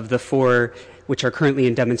the 4, which are currently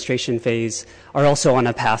in demonstration phase, are also on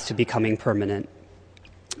a path to becoming permanent.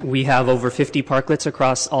 We have over 50 parklets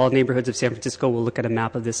across all neighborhoods of San Francisco. We'll look at a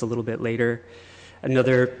map of this a little bit later.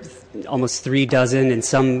 Another almost 3 dozen in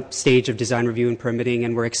some stage of design review and permitting,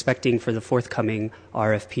 and we're expecting for the forthcoming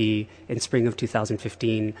RFP in spring of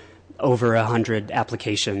 2015 over 100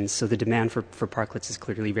 applications, so the demand for parklets is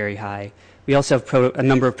clearly very high. We also have a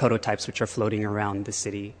number of prototypes which are floating around the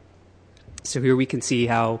city. So here we can see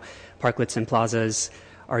how parklets and plazas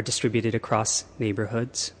are distributed across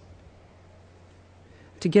neighborhoods.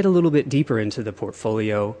 To get a little bit deeper into the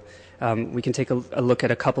portfolio, we can take a look at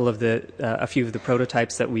a few of the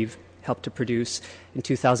prototypes that we've helped to produce. In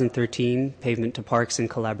 2013, Pavement to Parks, in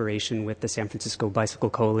collaboration with the San Francisco Bicycle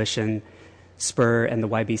Coalition, Spur, and the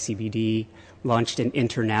YBCBD, launched an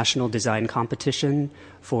international design competition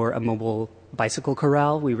for a mobile bicycle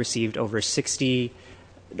corral. We received over 60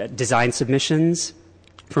 design submissions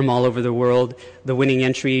from all over the world. The winning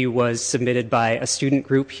entry was submitted by a student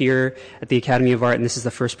group here at the Academy of Art, and this is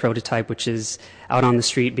the first prototype, which is out on the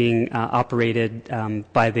street being operated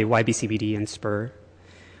by the YBCBD and Spur.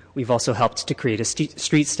 We've also helped to create a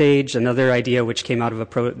street stage, another idea which came out of the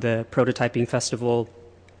prototyping festival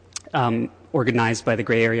organized by the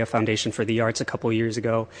Gray Area Foundation for the Arts a couple years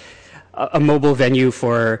ago, a mobile venue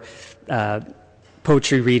for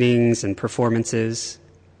poetry readings and performances.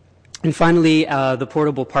 And finally, the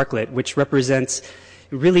portable parklet, which represents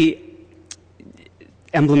really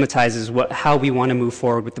emblematizes how we want to move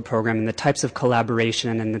forward with the program and the types of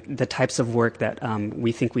collaboration and the types of work that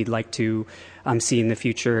we think we'd like to see in the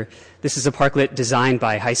future. This is a parklet designed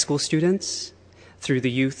by high school students through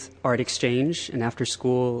the Youth Art Exchange, an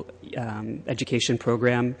after-school education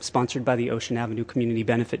program sponsored by the Ocean Avenue Community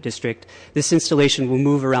Benefit District. This installation will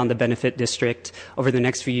move around the benefit district over the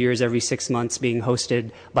next few years, every 6 months, being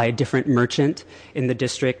hosted by a different merchant in the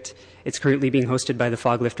district. It's currently being hosted by the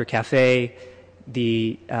Foglifter Cafe.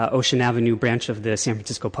 The Ocean Avenue branch of the San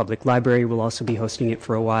Francisco Public Library will also be hosting it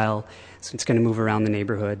for a while, so it's going to move around the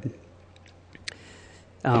neighborhood.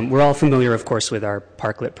 We're all familiar, of course, with our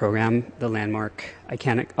Parklet program, the landmark,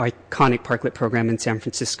 iconic Parklet program in San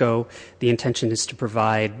Francisco. The intention is to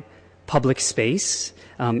provide public space,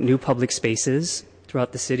 new public spaces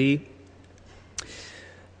throughout the city.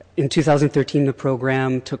 In 2013, the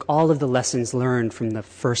program took all of the lessons learned from the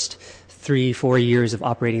first 3-4 years of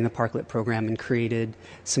operating the Parklet program and created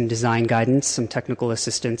some design guidance, some technical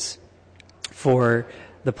assistance for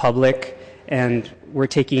the public. And we're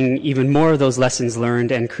taking even more of those lessons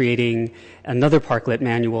learned and creating another Parklet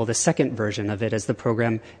manual, the second version of it, as the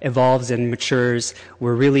program evolves and matures.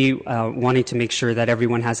 We're really wanting to make sure that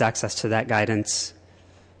everyone has access to that guidance.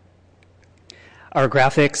 Our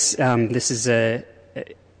graphics, this is a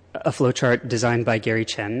flowchart designed by Gary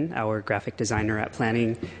Chen, our graphic designer at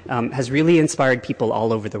Planning, has really inspired people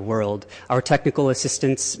all over the world. Our technical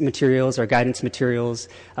assistance materials, our guidance materials,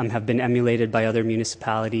 have been emulated by other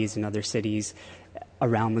municipalities and other cities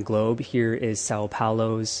around the globe. Here is Sao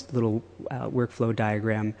Paulo's little workflow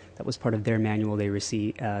diagram that was part of their manual they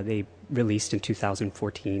released in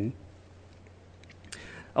 2014.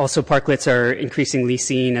 Also, parklets are increasingly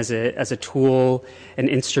seen as a tool, an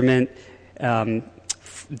instrument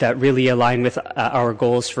that really align with our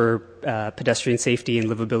goals for pedestrian safety and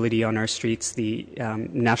livability on our streets. The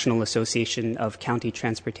National Association of County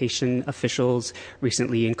Transportation Officials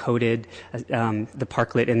recently encoded the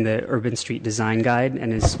parklet in the Urban Street Design Guide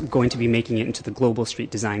and is going to be making it into the Global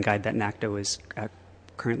Street Design Guide that NACDO is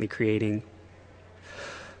currently creating.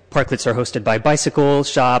 Parklets are hosted by bicycle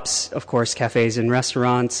shops, of course, cafes and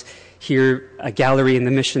restaurants. Here, a gallery in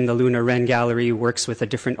the Mission, the Luna Wren Gallery, works with a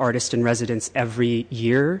different artist in residence every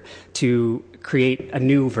year to create a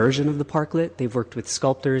new version of the parklet. They've worked with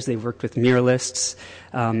sculptors, they've worked with muralists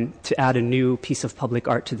to add a new piece of public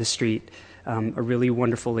art to the street. A really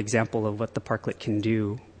wonderful example of what the parklet can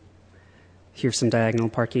do. Here's some diagonal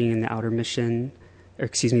parking in the Outer Mission,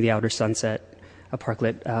 the Outer Sunset, a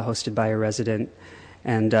parklet hosted by a resident.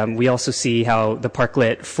 And we also see how the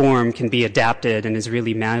parklet form can be adapted and is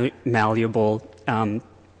really malleable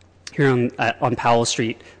here on Powell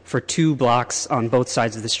Street for 2 blocks on both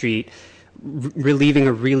sides of the street, relieving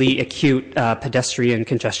a really acute pedestrian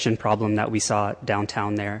congestion problem that we saw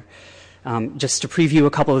downtown there. Just to preview a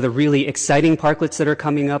couple of the really exciting parklets that are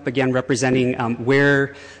coming up, again representing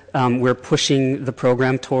where we're pushing the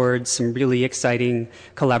program towards some really exciting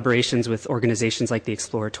collaborations with organizations like the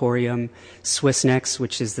Exploratorium, SwissNex,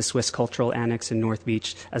 which is the Swiss Cultural Annex in North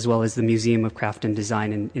Beach, as well as the Museum of Craft and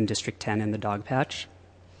Design in District 10 and the Dog Patch.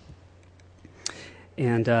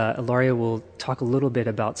 And Ilaria will talk a little bit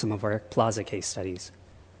about some of our plaza case studies.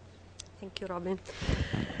 Thank you, Robin.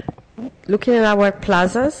 Looking at our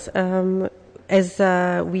plazas, as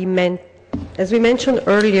we mentioned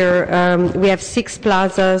earlier, we have 6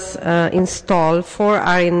 plazas installed. 4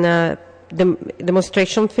 are in the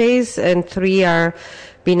demonstration phase, and 3 are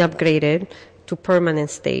being upgraded to permanent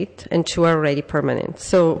state, and 2 are already permanent.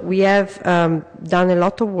 So we have done a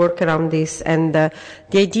lot of work around this, and the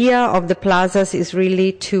idea of the plazas is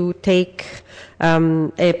really to take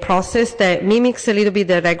a process that mimics a little bit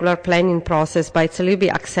the regular planning process, but it's a little bit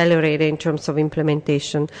accelerated in terms of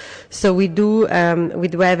implementation. So we do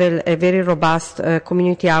have a very robust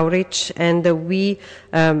community outreach, and we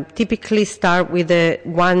typically start with a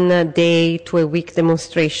 1 day to a week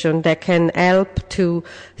demonstration that can help to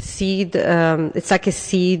seed, it's like a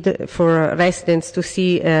seed for residents to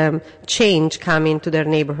see change coming to their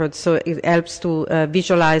neighborhood. So it helps to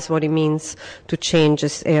visualize what it means to change a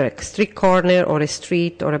street corner or a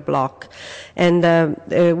street or a block. And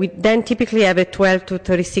we then typically have a 12 to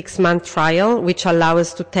 36 month trial, which allows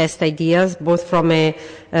us to test ideas both from a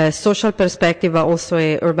social perspective, but also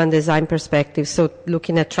a urban design perspective. So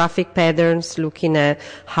looking at traffic patterns, looking at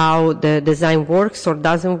how the design works or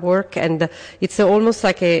doesn't work, and it's almost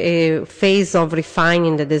like a phase of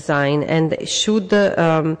refining the design. And should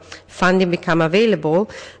funding become available,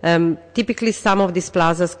 typically some of these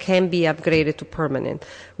plazas can be upgraded to permanent.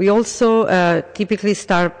 We also typically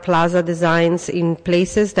start plaza designs in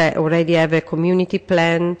places that already have a community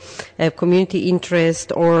plan, a community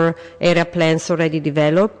interest, or area plans already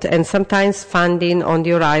developed, and sometimes funding on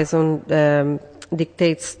the horizon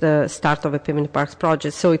dictates the start of a pavement parks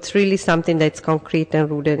project. So it's really something that's concrete and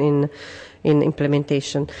rooted in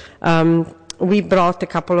implementation. We brought a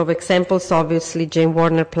couple of examples. Obviously, Jane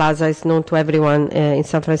Warner Plaza is known to everyone in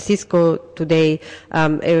San Francisco today.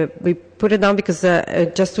 We put it down because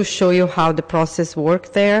just to show you how the process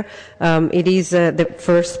worked there. It is the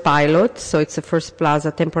first pilot, so it's the first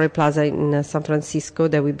plaza, temporary plaza in San Francisco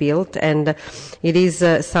that we built, and it is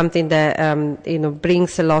something that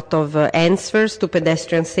brings a lot of answers to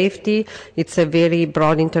pedestrian safety. It's a very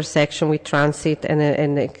broad intersection with transit and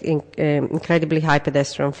incredibly high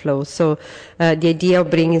pedestrian flow. So the idea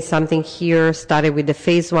of bringing something here started with the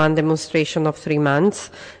phase 1 demonstration of 3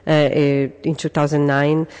 months in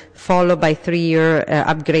 2009, followed by 3-year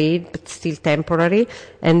upgrade, but still temporary.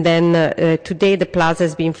 And then today the plaza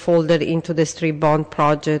has been folded into the street bond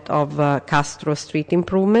project of Castro Street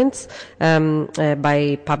improvements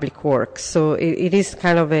by Public Works. So it is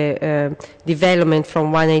kind of a development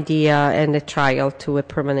from one idea and a trial to a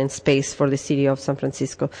permanent space for the city of San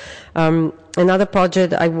Francisco. Another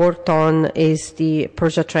project I worked on is the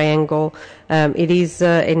Persia Triangle. It is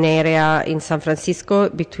an area in San Francisco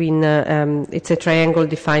between, it's a triangle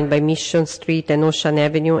defined by Mission Street and Ocean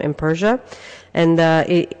Avenue and Persia. And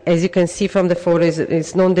as you can see from the photos,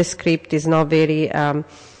 it's nondescript, it's not very,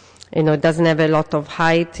 it doesn't have a lot of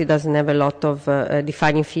height, it doesn't have a lot of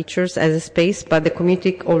defining features as a space, but the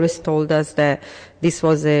community always told us that this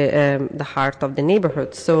was the heart of the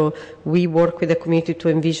neighborhood. So we work with the community to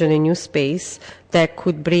envision a new space that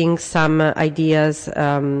could bring some ideas,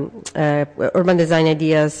 urban design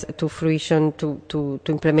ideas to fruition, to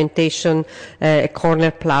implementation, a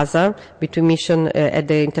corner plaza between Mission, at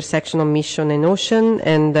the intersection of Mission and Ocean,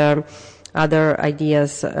 and other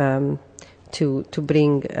ideas to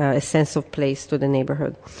bring a sense of place to the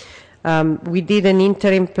neighborhood. We did an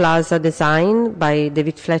interim plaza design by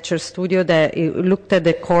David Fletcher Studio that looked at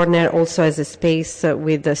the corner also as a space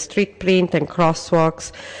with a street print and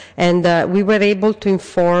crosswalks, and we were able to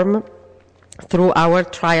inform through our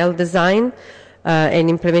trial design and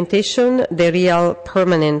implementation the real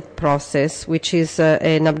permanent process, which is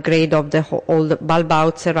an upgrade of all the bulb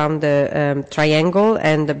outs around the triangle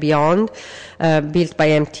and beyond, built by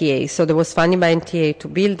MTA. So there was funding by MTA to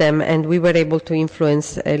build them, and we were able to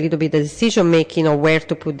influence a little bit the decision making of where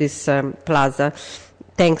to put this plaza,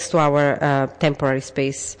 thanks to our temporary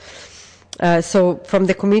space. So from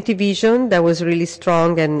the community vision that was really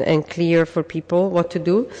strong and clear for people what to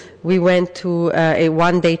do, we went to a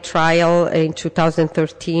one-day trial in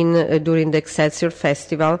 2013 during the Excelsior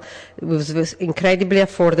Festival. It was incredibly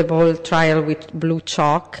affordable trial with blue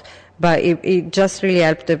chalk, but it just really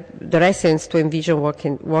helped the residents to envision what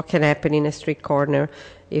can happen in a street corner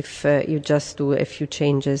if you just do a few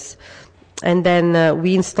changes. And then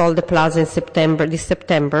we installed the plaza in this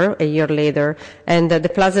September, a year later. And the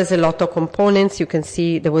plaza has a lot of components. You can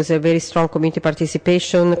see there was a very strong community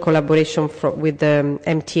participation, collaboration with the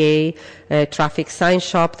MTA traffic sign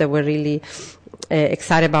shop that were really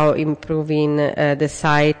excited about improving the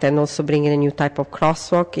site and also bringing a new type of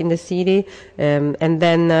crosswalk in the city. And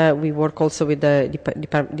then we work also with the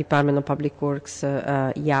Department of Public Works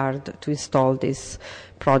yard to install this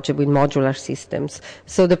project with modular systems.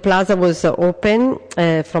 So the plaza was open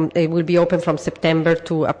it will be open from September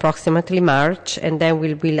to approximately March, and then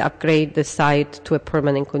we will upgrade the site to a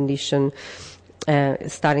permanent condition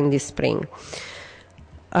starting this spring.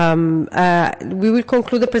 We will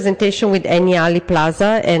conclude the presentation with Annie Alley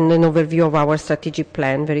Plaza and an overview of our strategic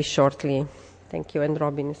plan very shortly. Thank you, and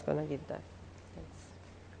Robin is going to give that.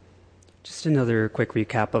 Just another quick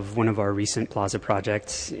recap of one of our recent plaza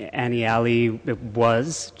projects. Annie Alley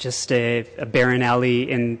was just a barren alley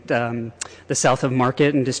in the south of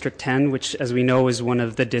Market in District 10, which, as we know, is one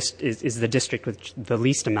of the is the district with the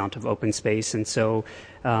least amount of open space. And so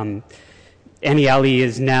Annie Alley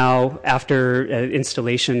is now, after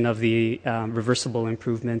installation of the reversible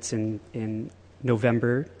improvements in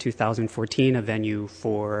November 2014, a venue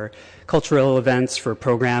for cultural events, for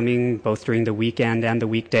programming, both during the weekend and the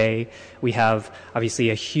weekday. We have obviously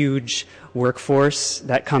a huge workforce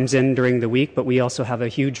that comes in during the week, but we also have a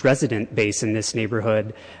huge resident base in this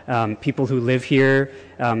neighborhood. People who live here,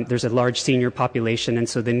 there's a large senior population, and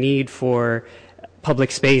so the need for public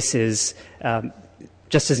space is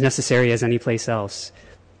just as necessary as any place else.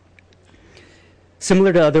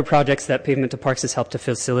 Similar to other projects that Pavement to Parks has helped to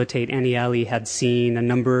facilitate, Annie Alley had seen a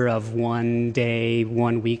number of one-day,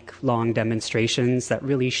 one-week-long demonstrations that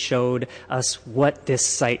really showed us what this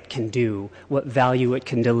site can do, what value it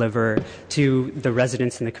can deliver to the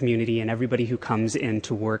residents in the community and everybody who comes in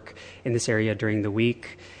to work in this area during the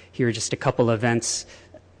week. Here are just a couple events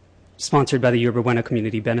sponsored by the Yerba Buena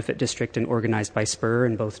Community Benefit District and organized by SPUR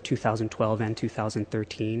in both 2012 and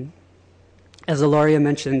 2013. As Ilaria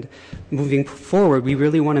mentioned, moving forward, we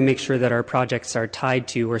really want to make sure that our projects are tied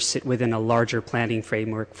to or sit within a larger planning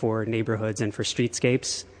framework for neighborhoods and for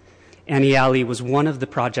streetscapes. Annie Alley was one of the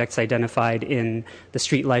projects identified in the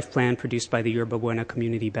Street Life Plan produced by the Yerba Buena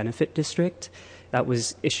Community Benefit District. That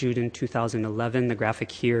was issued in 2011. The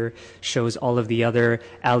graphic here shows all of the other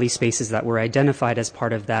alley spaces that were identified as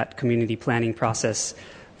part of that community planning process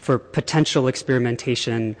for potential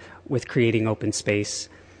experimentation with creating open space.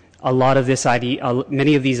 A lot of this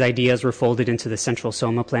many of these ideas were folded into the Central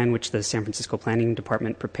SOMA plan, which the San Francisco Planning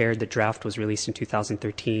Department prepared. The draft was released in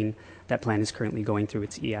 2013. That plan is currently going through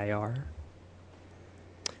its EIR.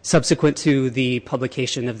 Subsequent to the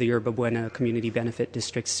publication of the Yerba Buena Community Benefit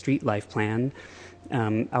District's Street Life Plan,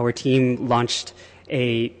 our team launched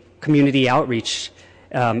a community outreach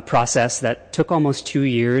process that took almost 2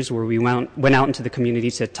 years, where we went out into the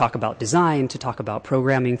community to talk about design, to talk about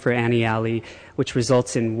programming for Annie Alley, which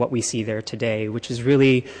results in what we see there today, which is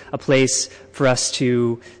really a place for us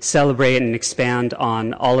to celebrate and expand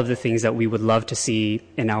on all of the things that we would love to see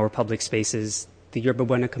in our public spaces. The Yerba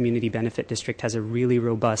Buena Community Benefit District has a really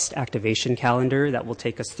robust activation calendar that will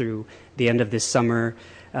take us through the end of this summer,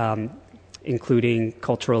 including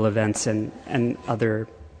cultural events and other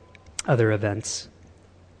events.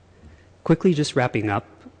 Quickly just wrapping up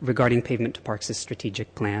regarding Pavement to Parks'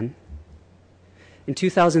 strategic plan. In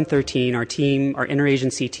 2013, our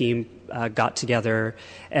interagency team got together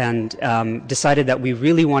and decided that we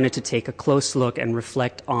really wanted to take a close look and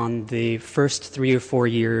reflect on the first 3 or 4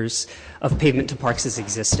 years of Pavement to Parks'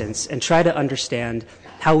 existence and try to understand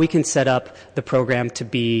how we can set up the program to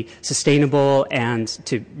be sustainable and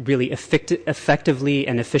to really effectively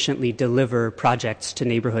and efficiently deliver projects to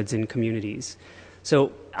neighborhoods and communities.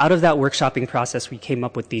 So out of that workshopping process, we came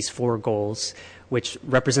up with these 4 goals, which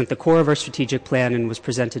represent the core of our strategic plan and was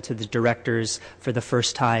presented to the directors for the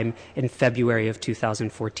first time in February of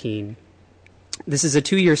 2014. This is a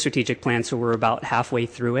 2-year strategic plan, so we're about halfway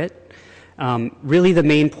through it. Really, the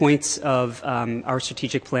main points of our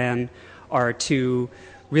strategic plan are to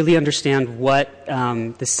really understand what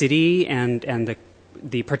the city and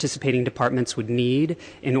the participating departments would need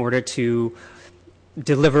in order to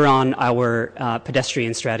deliver on our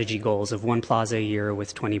pedestrian strategy goals of 1 plaza a year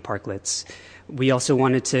with 20 parklets. We also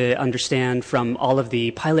wanted to understand from all of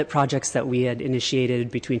the pilot projects that we had initiated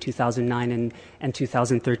between 2009 and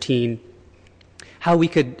 2013 how we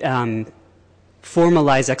could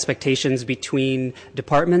formalize expectations between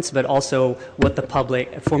departments, but also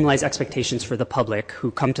formalize expectations for the public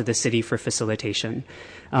who come to the city for facilitation.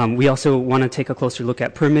 We also want to take a closer look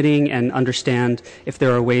at permitting and understand if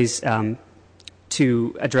there are ways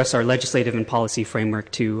to address our legislative and policy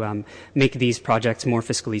framework to make these projects more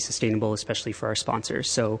fiscally sustainable, especially for our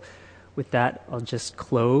sponsors. So with that, I'll just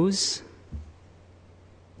close.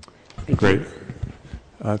 Great.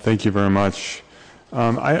 Thank you very much.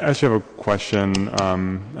 I actually have a question,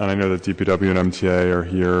 and I know that DPW and MTA are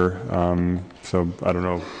here, so I don't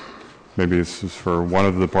know, maybe this is for one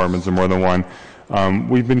of the departments or more than one.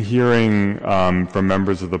 We've been hearing from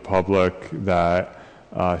members of the public that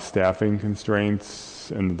staffing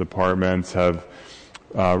constraints in the departments have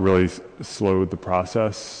really slowed the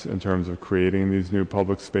process in terms of creating these new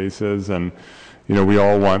public spaces. And, you know, we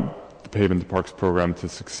all want the Pavement to Parks program to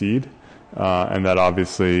succeed, and that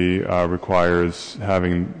obviously requires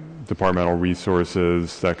having departmental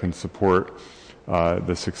resources that can support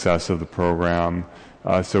the success of the program.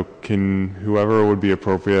 So can whoever would be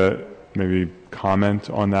appropriate maybe comment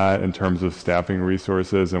on that in terms of staffing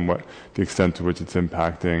resources and what the extent to which it's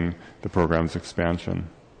impacting the program's expansion?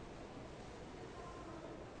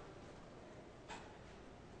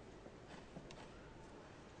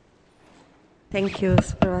 Thank you,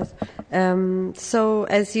 Supervisor. So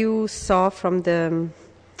as you saw from the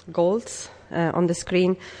goals on the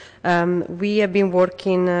screen, we have been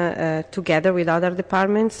working together with other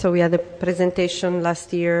departments. So we had a presentation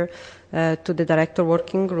last year to the Director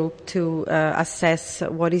Working Group to assess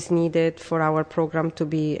what is needed for our program to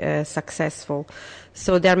be successful.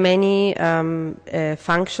 So there are many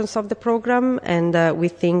functions of the program, and we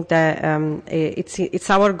think that it's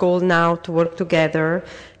our goal now to work together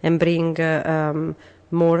and bring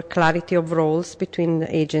more clarity of roles between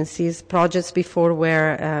agencies. Projects before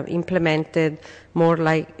were implemented more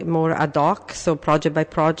ad hoc, so project by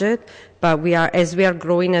project. But as we are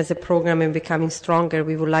growing as a program and becoming stronger,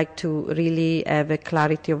 we would like to really have a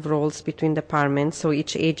clarity of roles between departments, so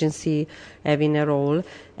each agency having a role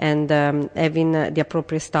and having the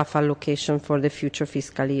appropriate staff allocation for the future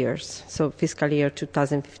fiscal years, so fiscal year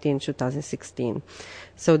 2015-2016.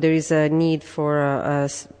 So there is a need for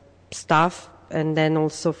staff and then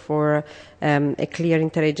also for a clear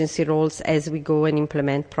interagency roles as we go and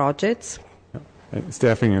implement projects.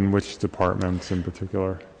 Staffing in which departments in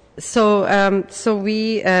particular? So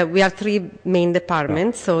we are three main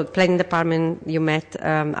departments. So planning department, you met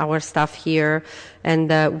our staff here,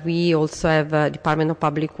 and we also have Department of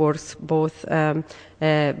Public Works, both Bureau,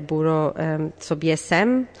 so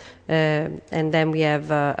BSM, and then we have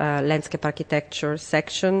Landscape Architecture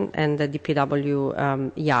section and the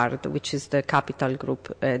DPW Yard, which is the capital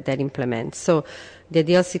group that implements. So the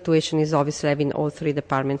ideal situation is obviously having all three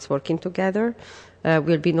departments working together.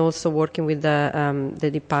 We've been also working with the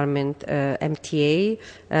department MTA.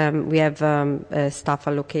 We have staff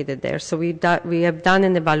allocated there. So we have done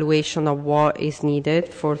an evaluation of what is needed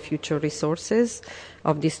for future resources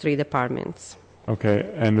of these three departments. Okay,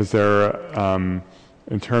 and is there,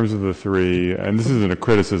 in terms of the three, and this isn't a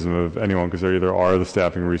criticism of anyone because there either are the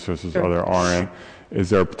staffing resources or there aren't,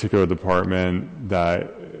 is there a particular department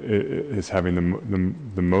that is having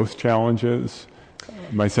the most challenges?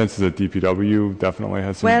 My sense is that DPW definitely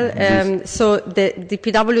has some. So the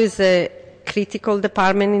DPW is a critical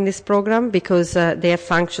department in this program because they have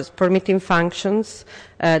functions, permitting functions,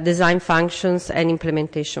 design functions, and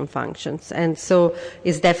implementation functions. And so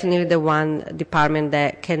it's definitely the one department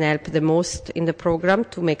that can help the most in the program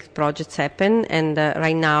to make projects happen. And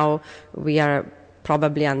right now we are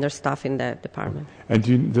probably understaffed in that department.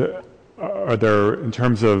 And are there, in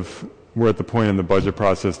terms of, we're at the point in the budget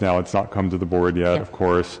process now, it's not come to the board yet, of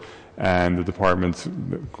course, and the departments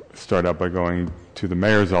start out by going to the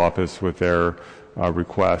mayor's office with their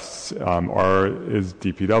requests. Is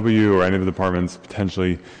DPW or any of the departments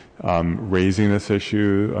potentially raising this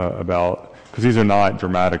issue about, because these are not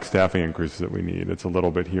dramatic staffing increases that we need, it's a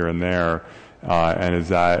little bit here and there, and is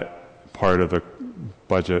that part of the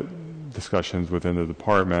budget discussions within the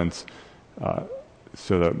departments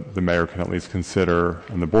so that the mayor can at least consider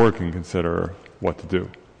and the board can consider what to do?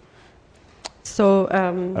 So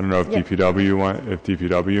I don't know if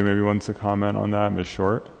DPW maybe wants to comment on that, Ms.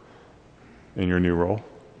 Short, in your new role.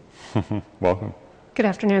 Welcome. Good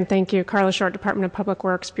afternoon. Thank you. Carla Short, Department of Public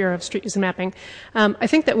Works, Bureau of Street Use and Mapping. I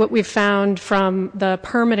think that what we've found from the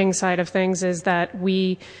permitting side of things is that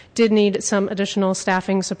we did need some additional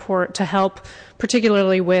staffing support to help,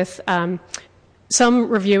 particularly with some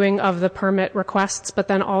reviewing of the permit requests, but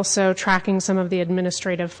then also tracking some of the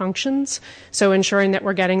administrative functions. So ensuring that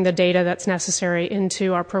we're getting the data that's necessary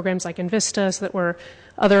into our programs like Invista so that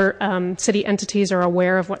other city entities are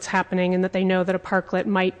aware of what's happening and that they know that a parklet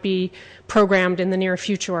might be programmed in the near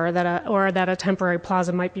future or that a temporary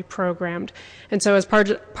plaza might be programmed. And so as part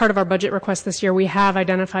of our budget request this year, we have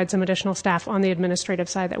identified some additional staff on the administrative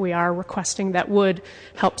side that we are requesting that would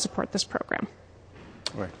help support this program.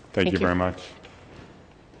 All right. Thank you very much.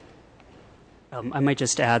 I might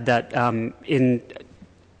just add that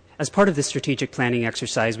as part of the strategic planning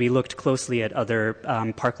exercise, we looked closely at other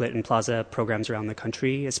parklet and plaza programs around the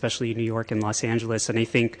country, especially New York and Los Angeles. And I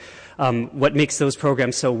think what makes those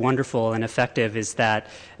programs so wonderful and effective is that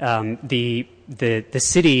the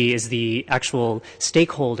city is the actual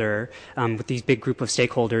stakeholder with these big group of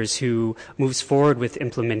stakeholders who moves forward with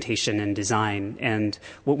implementation and design. And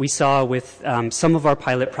what we saw with some of our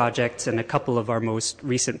pilot projects and a couple of our most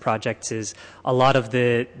recent projects is a lot of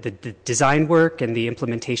the design work and the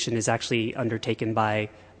implementation is actually undertaken by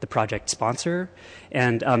the project sponsor.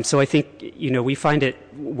 And so I think, we find it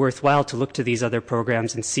worthwhile to look to these other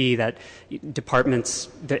programs and see that departments,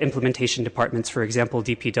 the implementation departments, for example,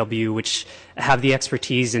 DPW, which have the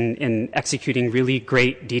expertise in executing really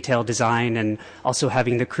great detailed design and also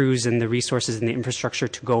having the crews and the resources and the infrastructure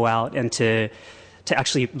to go out and to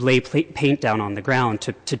actually lay paint down on the ground,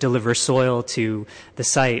 to deliver soil to the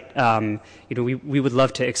site. We would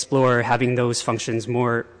love to explore having those functions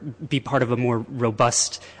be part of a more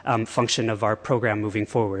robust function of our program moving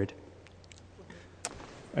forward.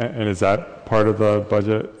 And is that part of the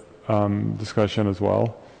budget discussion as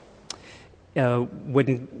well?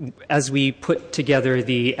 As we put together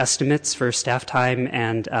the estimates for staff time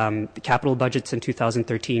and the capital budgets in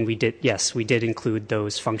 2013, we did include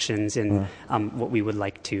those functions in what we would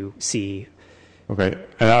like to see Okay,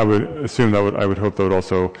 and I would assume I would hope that would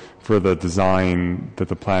also, for the design, that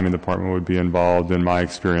the planning department would be involved. In my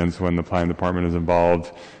experience, when the planning department is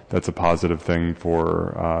involved, that's a positive thing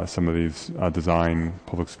for some of these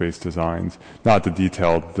public space designs. Not the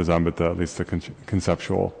detailed design, but at least the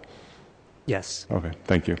conceptual. Yes. Okay,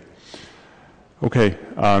 thank you. Okay,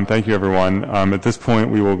 thank you, everyone. At this point,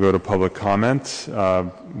 we will go to public comment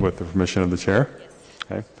with the permission of the chair.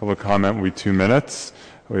 Okay, public comment will be 2 minutes.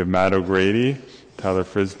 We have Matt O'Grady, Tyler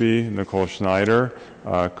Frisbee, Nicole Schneider,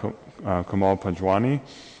 Kamal Panjwani,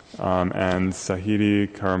 and Sahidi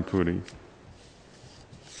Karampudi.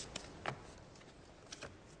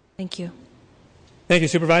 Thank you. Thank you,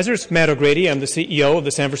 Supervisors. Matt O'Grady. I'm the CEO of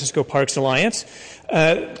the San Francisco Parks Alliance.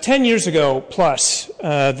 10 years ago plus,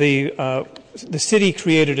 the city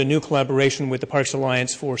created a new collaboration with the Parks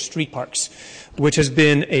Alliance for street parks, which has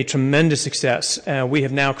been a tremendous success. We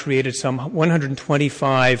have now created some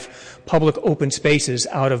 125 public open spaces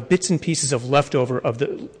out of bits and pieces of leftovers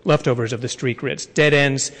of the street grids, dead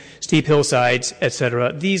ends, steep hillsides,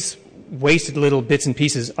 etc. These wasted little bits and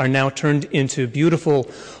pieces are now turned into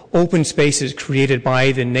beautiful open spaces created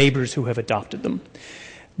by the neighbors who have adopted them.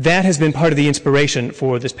 That has been part of the inspiration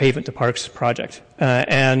for this Pavement to Parks project.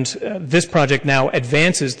 This project now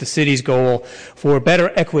advances the city's goal for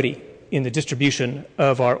better equity in the distribution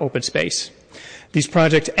of our open space. These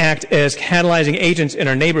projects act as catalyzing agents in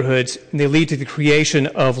our neighborhoods, and they lead to the creation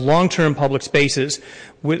of long-term public spaces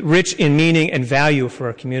rich in meaning and value for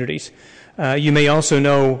our communities. You may also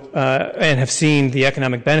know and have seen the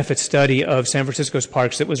economic benefits study of San Francisco's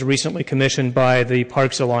parks that was recently commissioned by the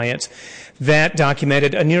Parks Alliance. That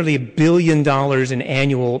documented a nearly $1 billion in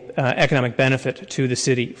annual economic benefit to the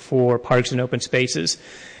city for parks and open spaces.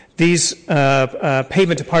 These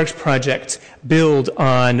Pavement to Parks projects build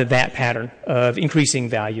on that pattern of increasing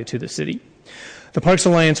value to the city. The Parks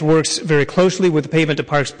Alliance works very closely with the Pavement to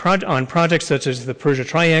Parks on projects such as the Persia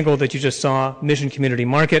Triangle that you just saw, Mission Community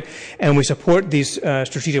Market, and we support these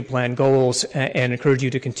strategic plan goals and encourage you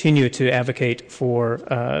to continue to advocate for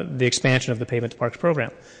the expansion of the Pavement to Parks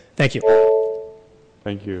program. Thank you.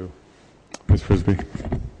 Thank you. Ms. Frisbee.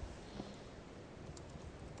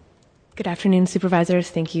 Good afternoon, Supervisors.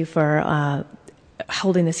 Thank you for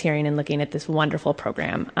holding this hearing and looking at this wonderful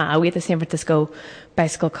program. We at the San Francisco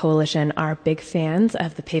Bicycle Coalition are big fans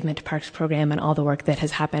of the Pavement to Parks program and all the work that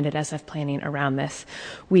has happened at SF Planning around this.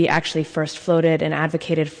 We actually first floated and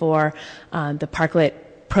advocated for the Parklet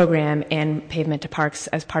program and Pavement to Parks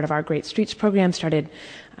as part of our Great Streets program, started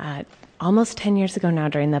almost 10 years ago now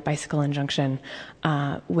during the bicycle injunction,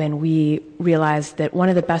 when we realized that one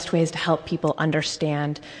of the best ways to help people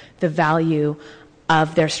understand the value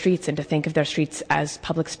of their streets and to think of their streets as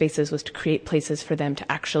public spaces was to create places for them to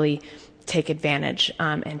actually take advantage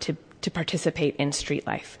and to participate in street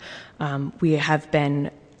life. We have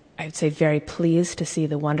been, I would say, very pleased to see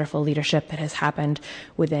the wonderful leadership that has happened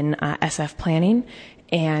within SF Planning.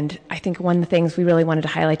 And I think one of the things we really wanted to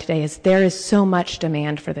highlight today is there is so much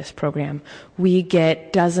demand for this program. We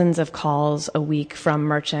get dozens of calls a week from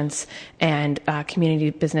merchants and community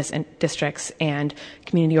business districts and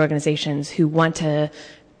community organizations who want to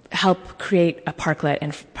help create a parklet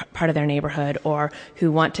in part of their neighborhood, or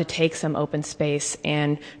who want to take some open space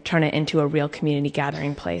and turn it into a real community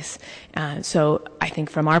gathering place. So I think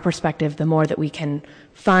from our perspective, the more that we can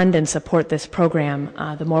fund and support this program,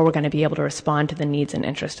 the more we're going to be able to respond to the needs and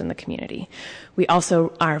interest in the community. We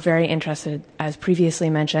also are very interested, as previously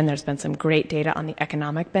mentioned, there's been some great data on the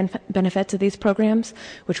economic benefits of these programs,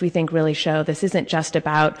 which we think really show this isn't just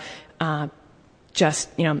about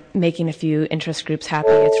making a few interest groups happy.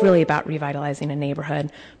 It's really about revitalizing a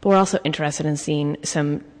neighborhood. But we're also interested in seeing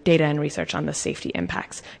some data and research on the safety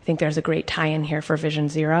impacts. I think there's a great tie-in here for Vision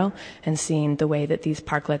Zero and seeing the way that these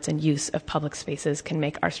parklets and use of public spaces can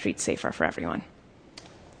make our streets safer for everyone.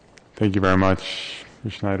 Thank you very much,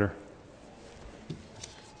 Ms. Schneider.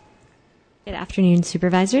 Good afternoon,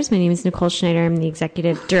 Supervisors. My name is Nicole Schneider. I'm the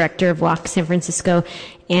Executive Director of Walk San Francisco,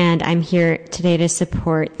 and I'm here today to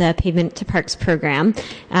support the Pavement to Parks program.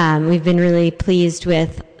 We've been really pleased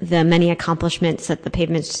with the many accomplishments that the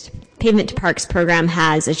Pavement to Parks program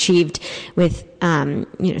has achieved with,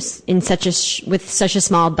 with such a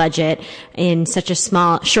small budget in such a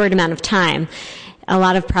short amount of time. A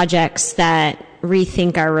lot of projects that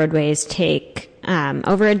rethink our roadways take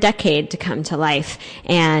over a decade to come to life,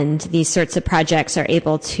 and these sorts of projects are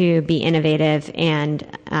able to be innovative and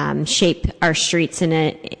shape our streets in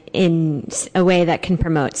a way that can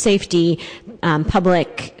promote safety,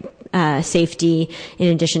 public safety, in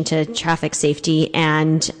addition to traffic safety,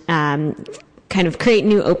 and kind of create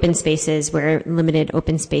new open spaces where limited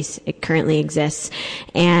open space currently exists.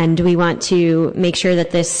 And we want to make sure that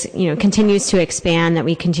this, continues to expand, that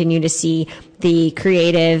we continue to see the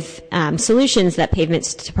creative solutions that Pavement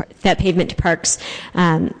to Parks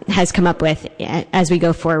has come up with as we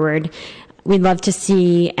go forward. We'd love to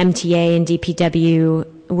see MTA and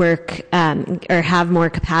DPW work or have more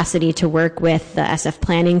capacity to work with the SF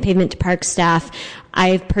Planning Pavement to Parks staff.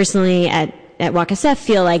 I personally at WalkSF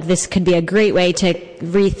feel like this could be a great way to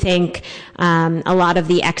rethink a lot of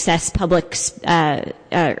the excess public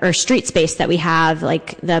or street space that we have,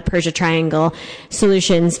 like the Persia Triangle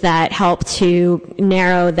solutions that help to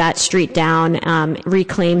narrow that street down,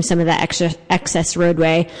 reclaim some of the excess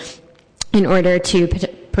roadway in order to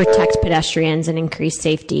protect pedestrians and increase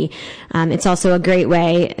safety. It's also a great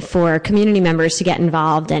way for community members to get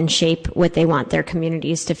involved and shape what they want their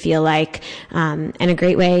communities to feel like, and a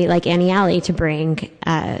great way, like Annie Alley, to bring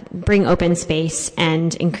open space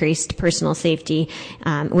and increased personal safety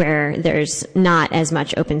where there's not as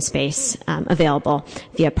much open space available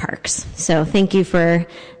via parks. So thank you to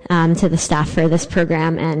the staff for this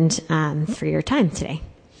program and for your time today.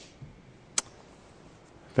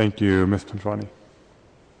 Thank you, Ms. Panjwani.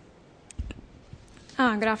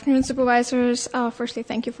 Good afternoon, supervisors. Firstly,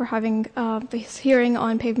 thank you for having this hearing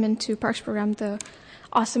on Pavement to Parks program, the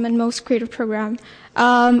awesome and most creative program.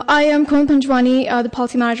 I am Komal Panjwani, the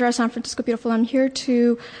policy manager at San Francisco Beautiful. I'm here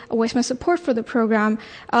to voice my support for the program.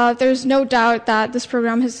 There's no doubt that this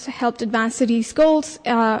program has helped advance city's goals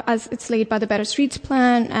as it's laid by the Better Streets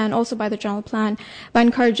Plan and also by the General Plan by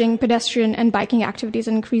encouraging pedestrian and biking activities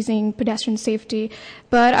and increasing pedestrian safety.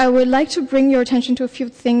 But I would like to bring your attention to a few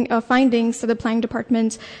findings that the Planning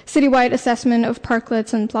Department's citywide assessment of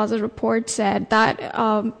parklets and plaza report said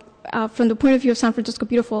that from the point of view of San Francisco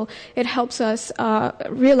Beautiful, it helps us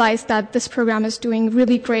realize that this program is doing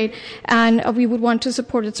really great, and we would want to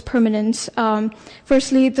support its permanence.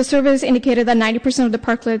 Firstly, the surveys indicated that 90% of the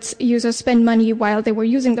parklets users spend money while they were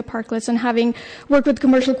using the parklets, and having worked with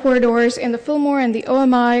commercial corridors in the Fillmore and the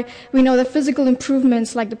OMI, we know that physical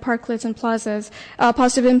improvements like the parklets and plazas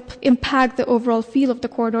positively impact the overall feel of the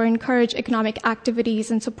corridor, encourage economic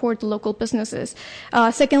activities, and support the local businesses.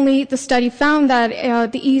 Secondly, the study found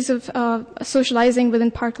that the ease of socializing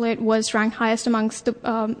within parklet was ranked highest amongst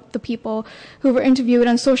the people who were interviewed,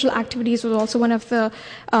 and social activities was also one of the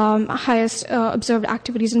highest observed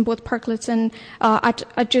activities in both parklets and at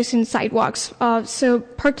adjacent sidewalks. So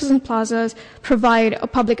parklets and plazas provide a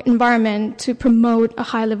public environment to promote a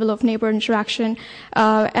high level of neighbor interaction,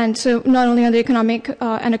 and so not only on the economic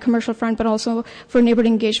and a commercial front, but also for neighbor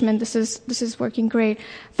engagement, this is working great.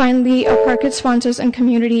 Finally, parklet sponsors and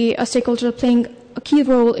community stakeholders are playing a key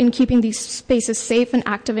role in keeping these spaces safe and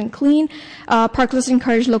active and clean. Parklets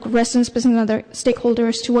encourage local residents, business, and other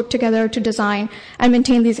stakeholders to work together to design and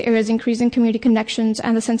maintain these areas, increasing community connections,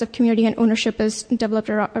 and the sense of community and ownership is developed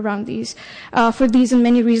around these. For these and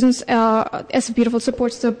many reasons, SF Beautiful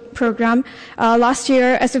supports the program. Last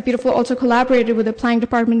year, SF Beautiful also collaborated with the Planning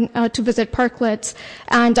Department to visit parklets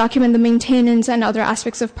and document the maintenance and other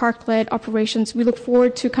aspects of parklet operations. We look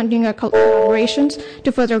forward to continuing our collaborations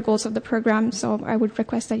to further goals of the program. So I would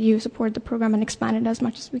request that you support the program and expand it as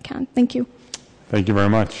much as we can. Thank you. Thank you very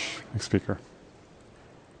much. Next speaker.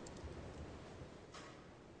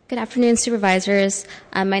 Good afternoon, supervisors.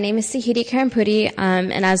 My name is Sahidi Karampudi,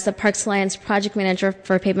 and as the Parks Alliance project manager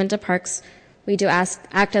for Pavement to Parks, we do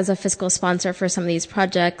act as a fiscal sponsor for some of these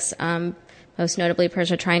projects, most notably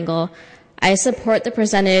Persia Triangle. I support the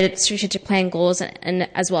presented strategic plan goals and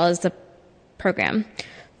as well as the program.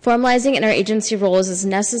 Formalizing interagency roles is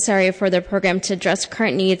necessary for the program to address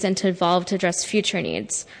current needs and to evolve to address future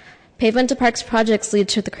needs. Pavement to Parks projects lead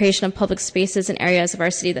to the creation of public spaces in areas of our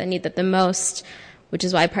city that need them the most, which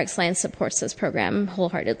is why Parks Alliance supports this program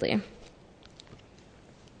wholeheartedly.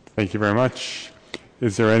 Thank you very much.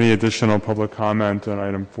 Is there any additional public comment on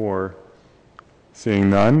item 4? Seeing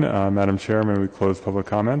none, Madam Chair, may we close public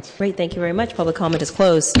comment? Great, thank you very much. Public comment is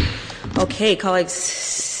closed. Okay,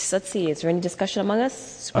 colleagues, let's see. Is there any discussion among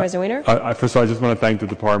us? Supervisor Weiner? First of all, I just want to thank the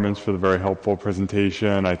departments for the very helpful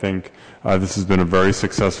presentation. I think this has been a very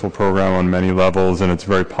successful program on many levels, and it's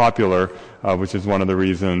very popular, which is one of the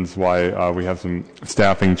reasons why we have some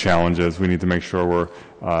staffing challenges. We need to make sure we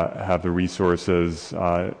have the resources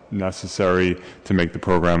necessary to make the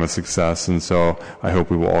program a success, and so I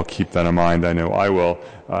hope we will all keep that in mind. I know I will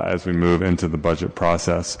as we move into the budget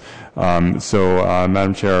process.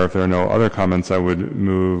 Madam Chair, if there are no other comments, I would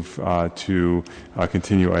move to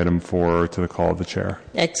continue item 4 to the call of the chair.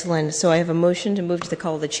 Excellent. So I have a motion to move to the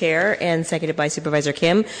call of the chair and seconded by Supervisor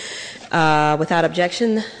Kim. Without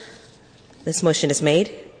objection, this motion is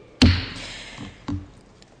made.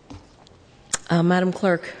 Madam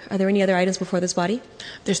Clerk, are there any other items before this body?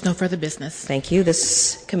 There's no further business. Thank you.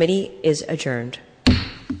 This committee is adjourned.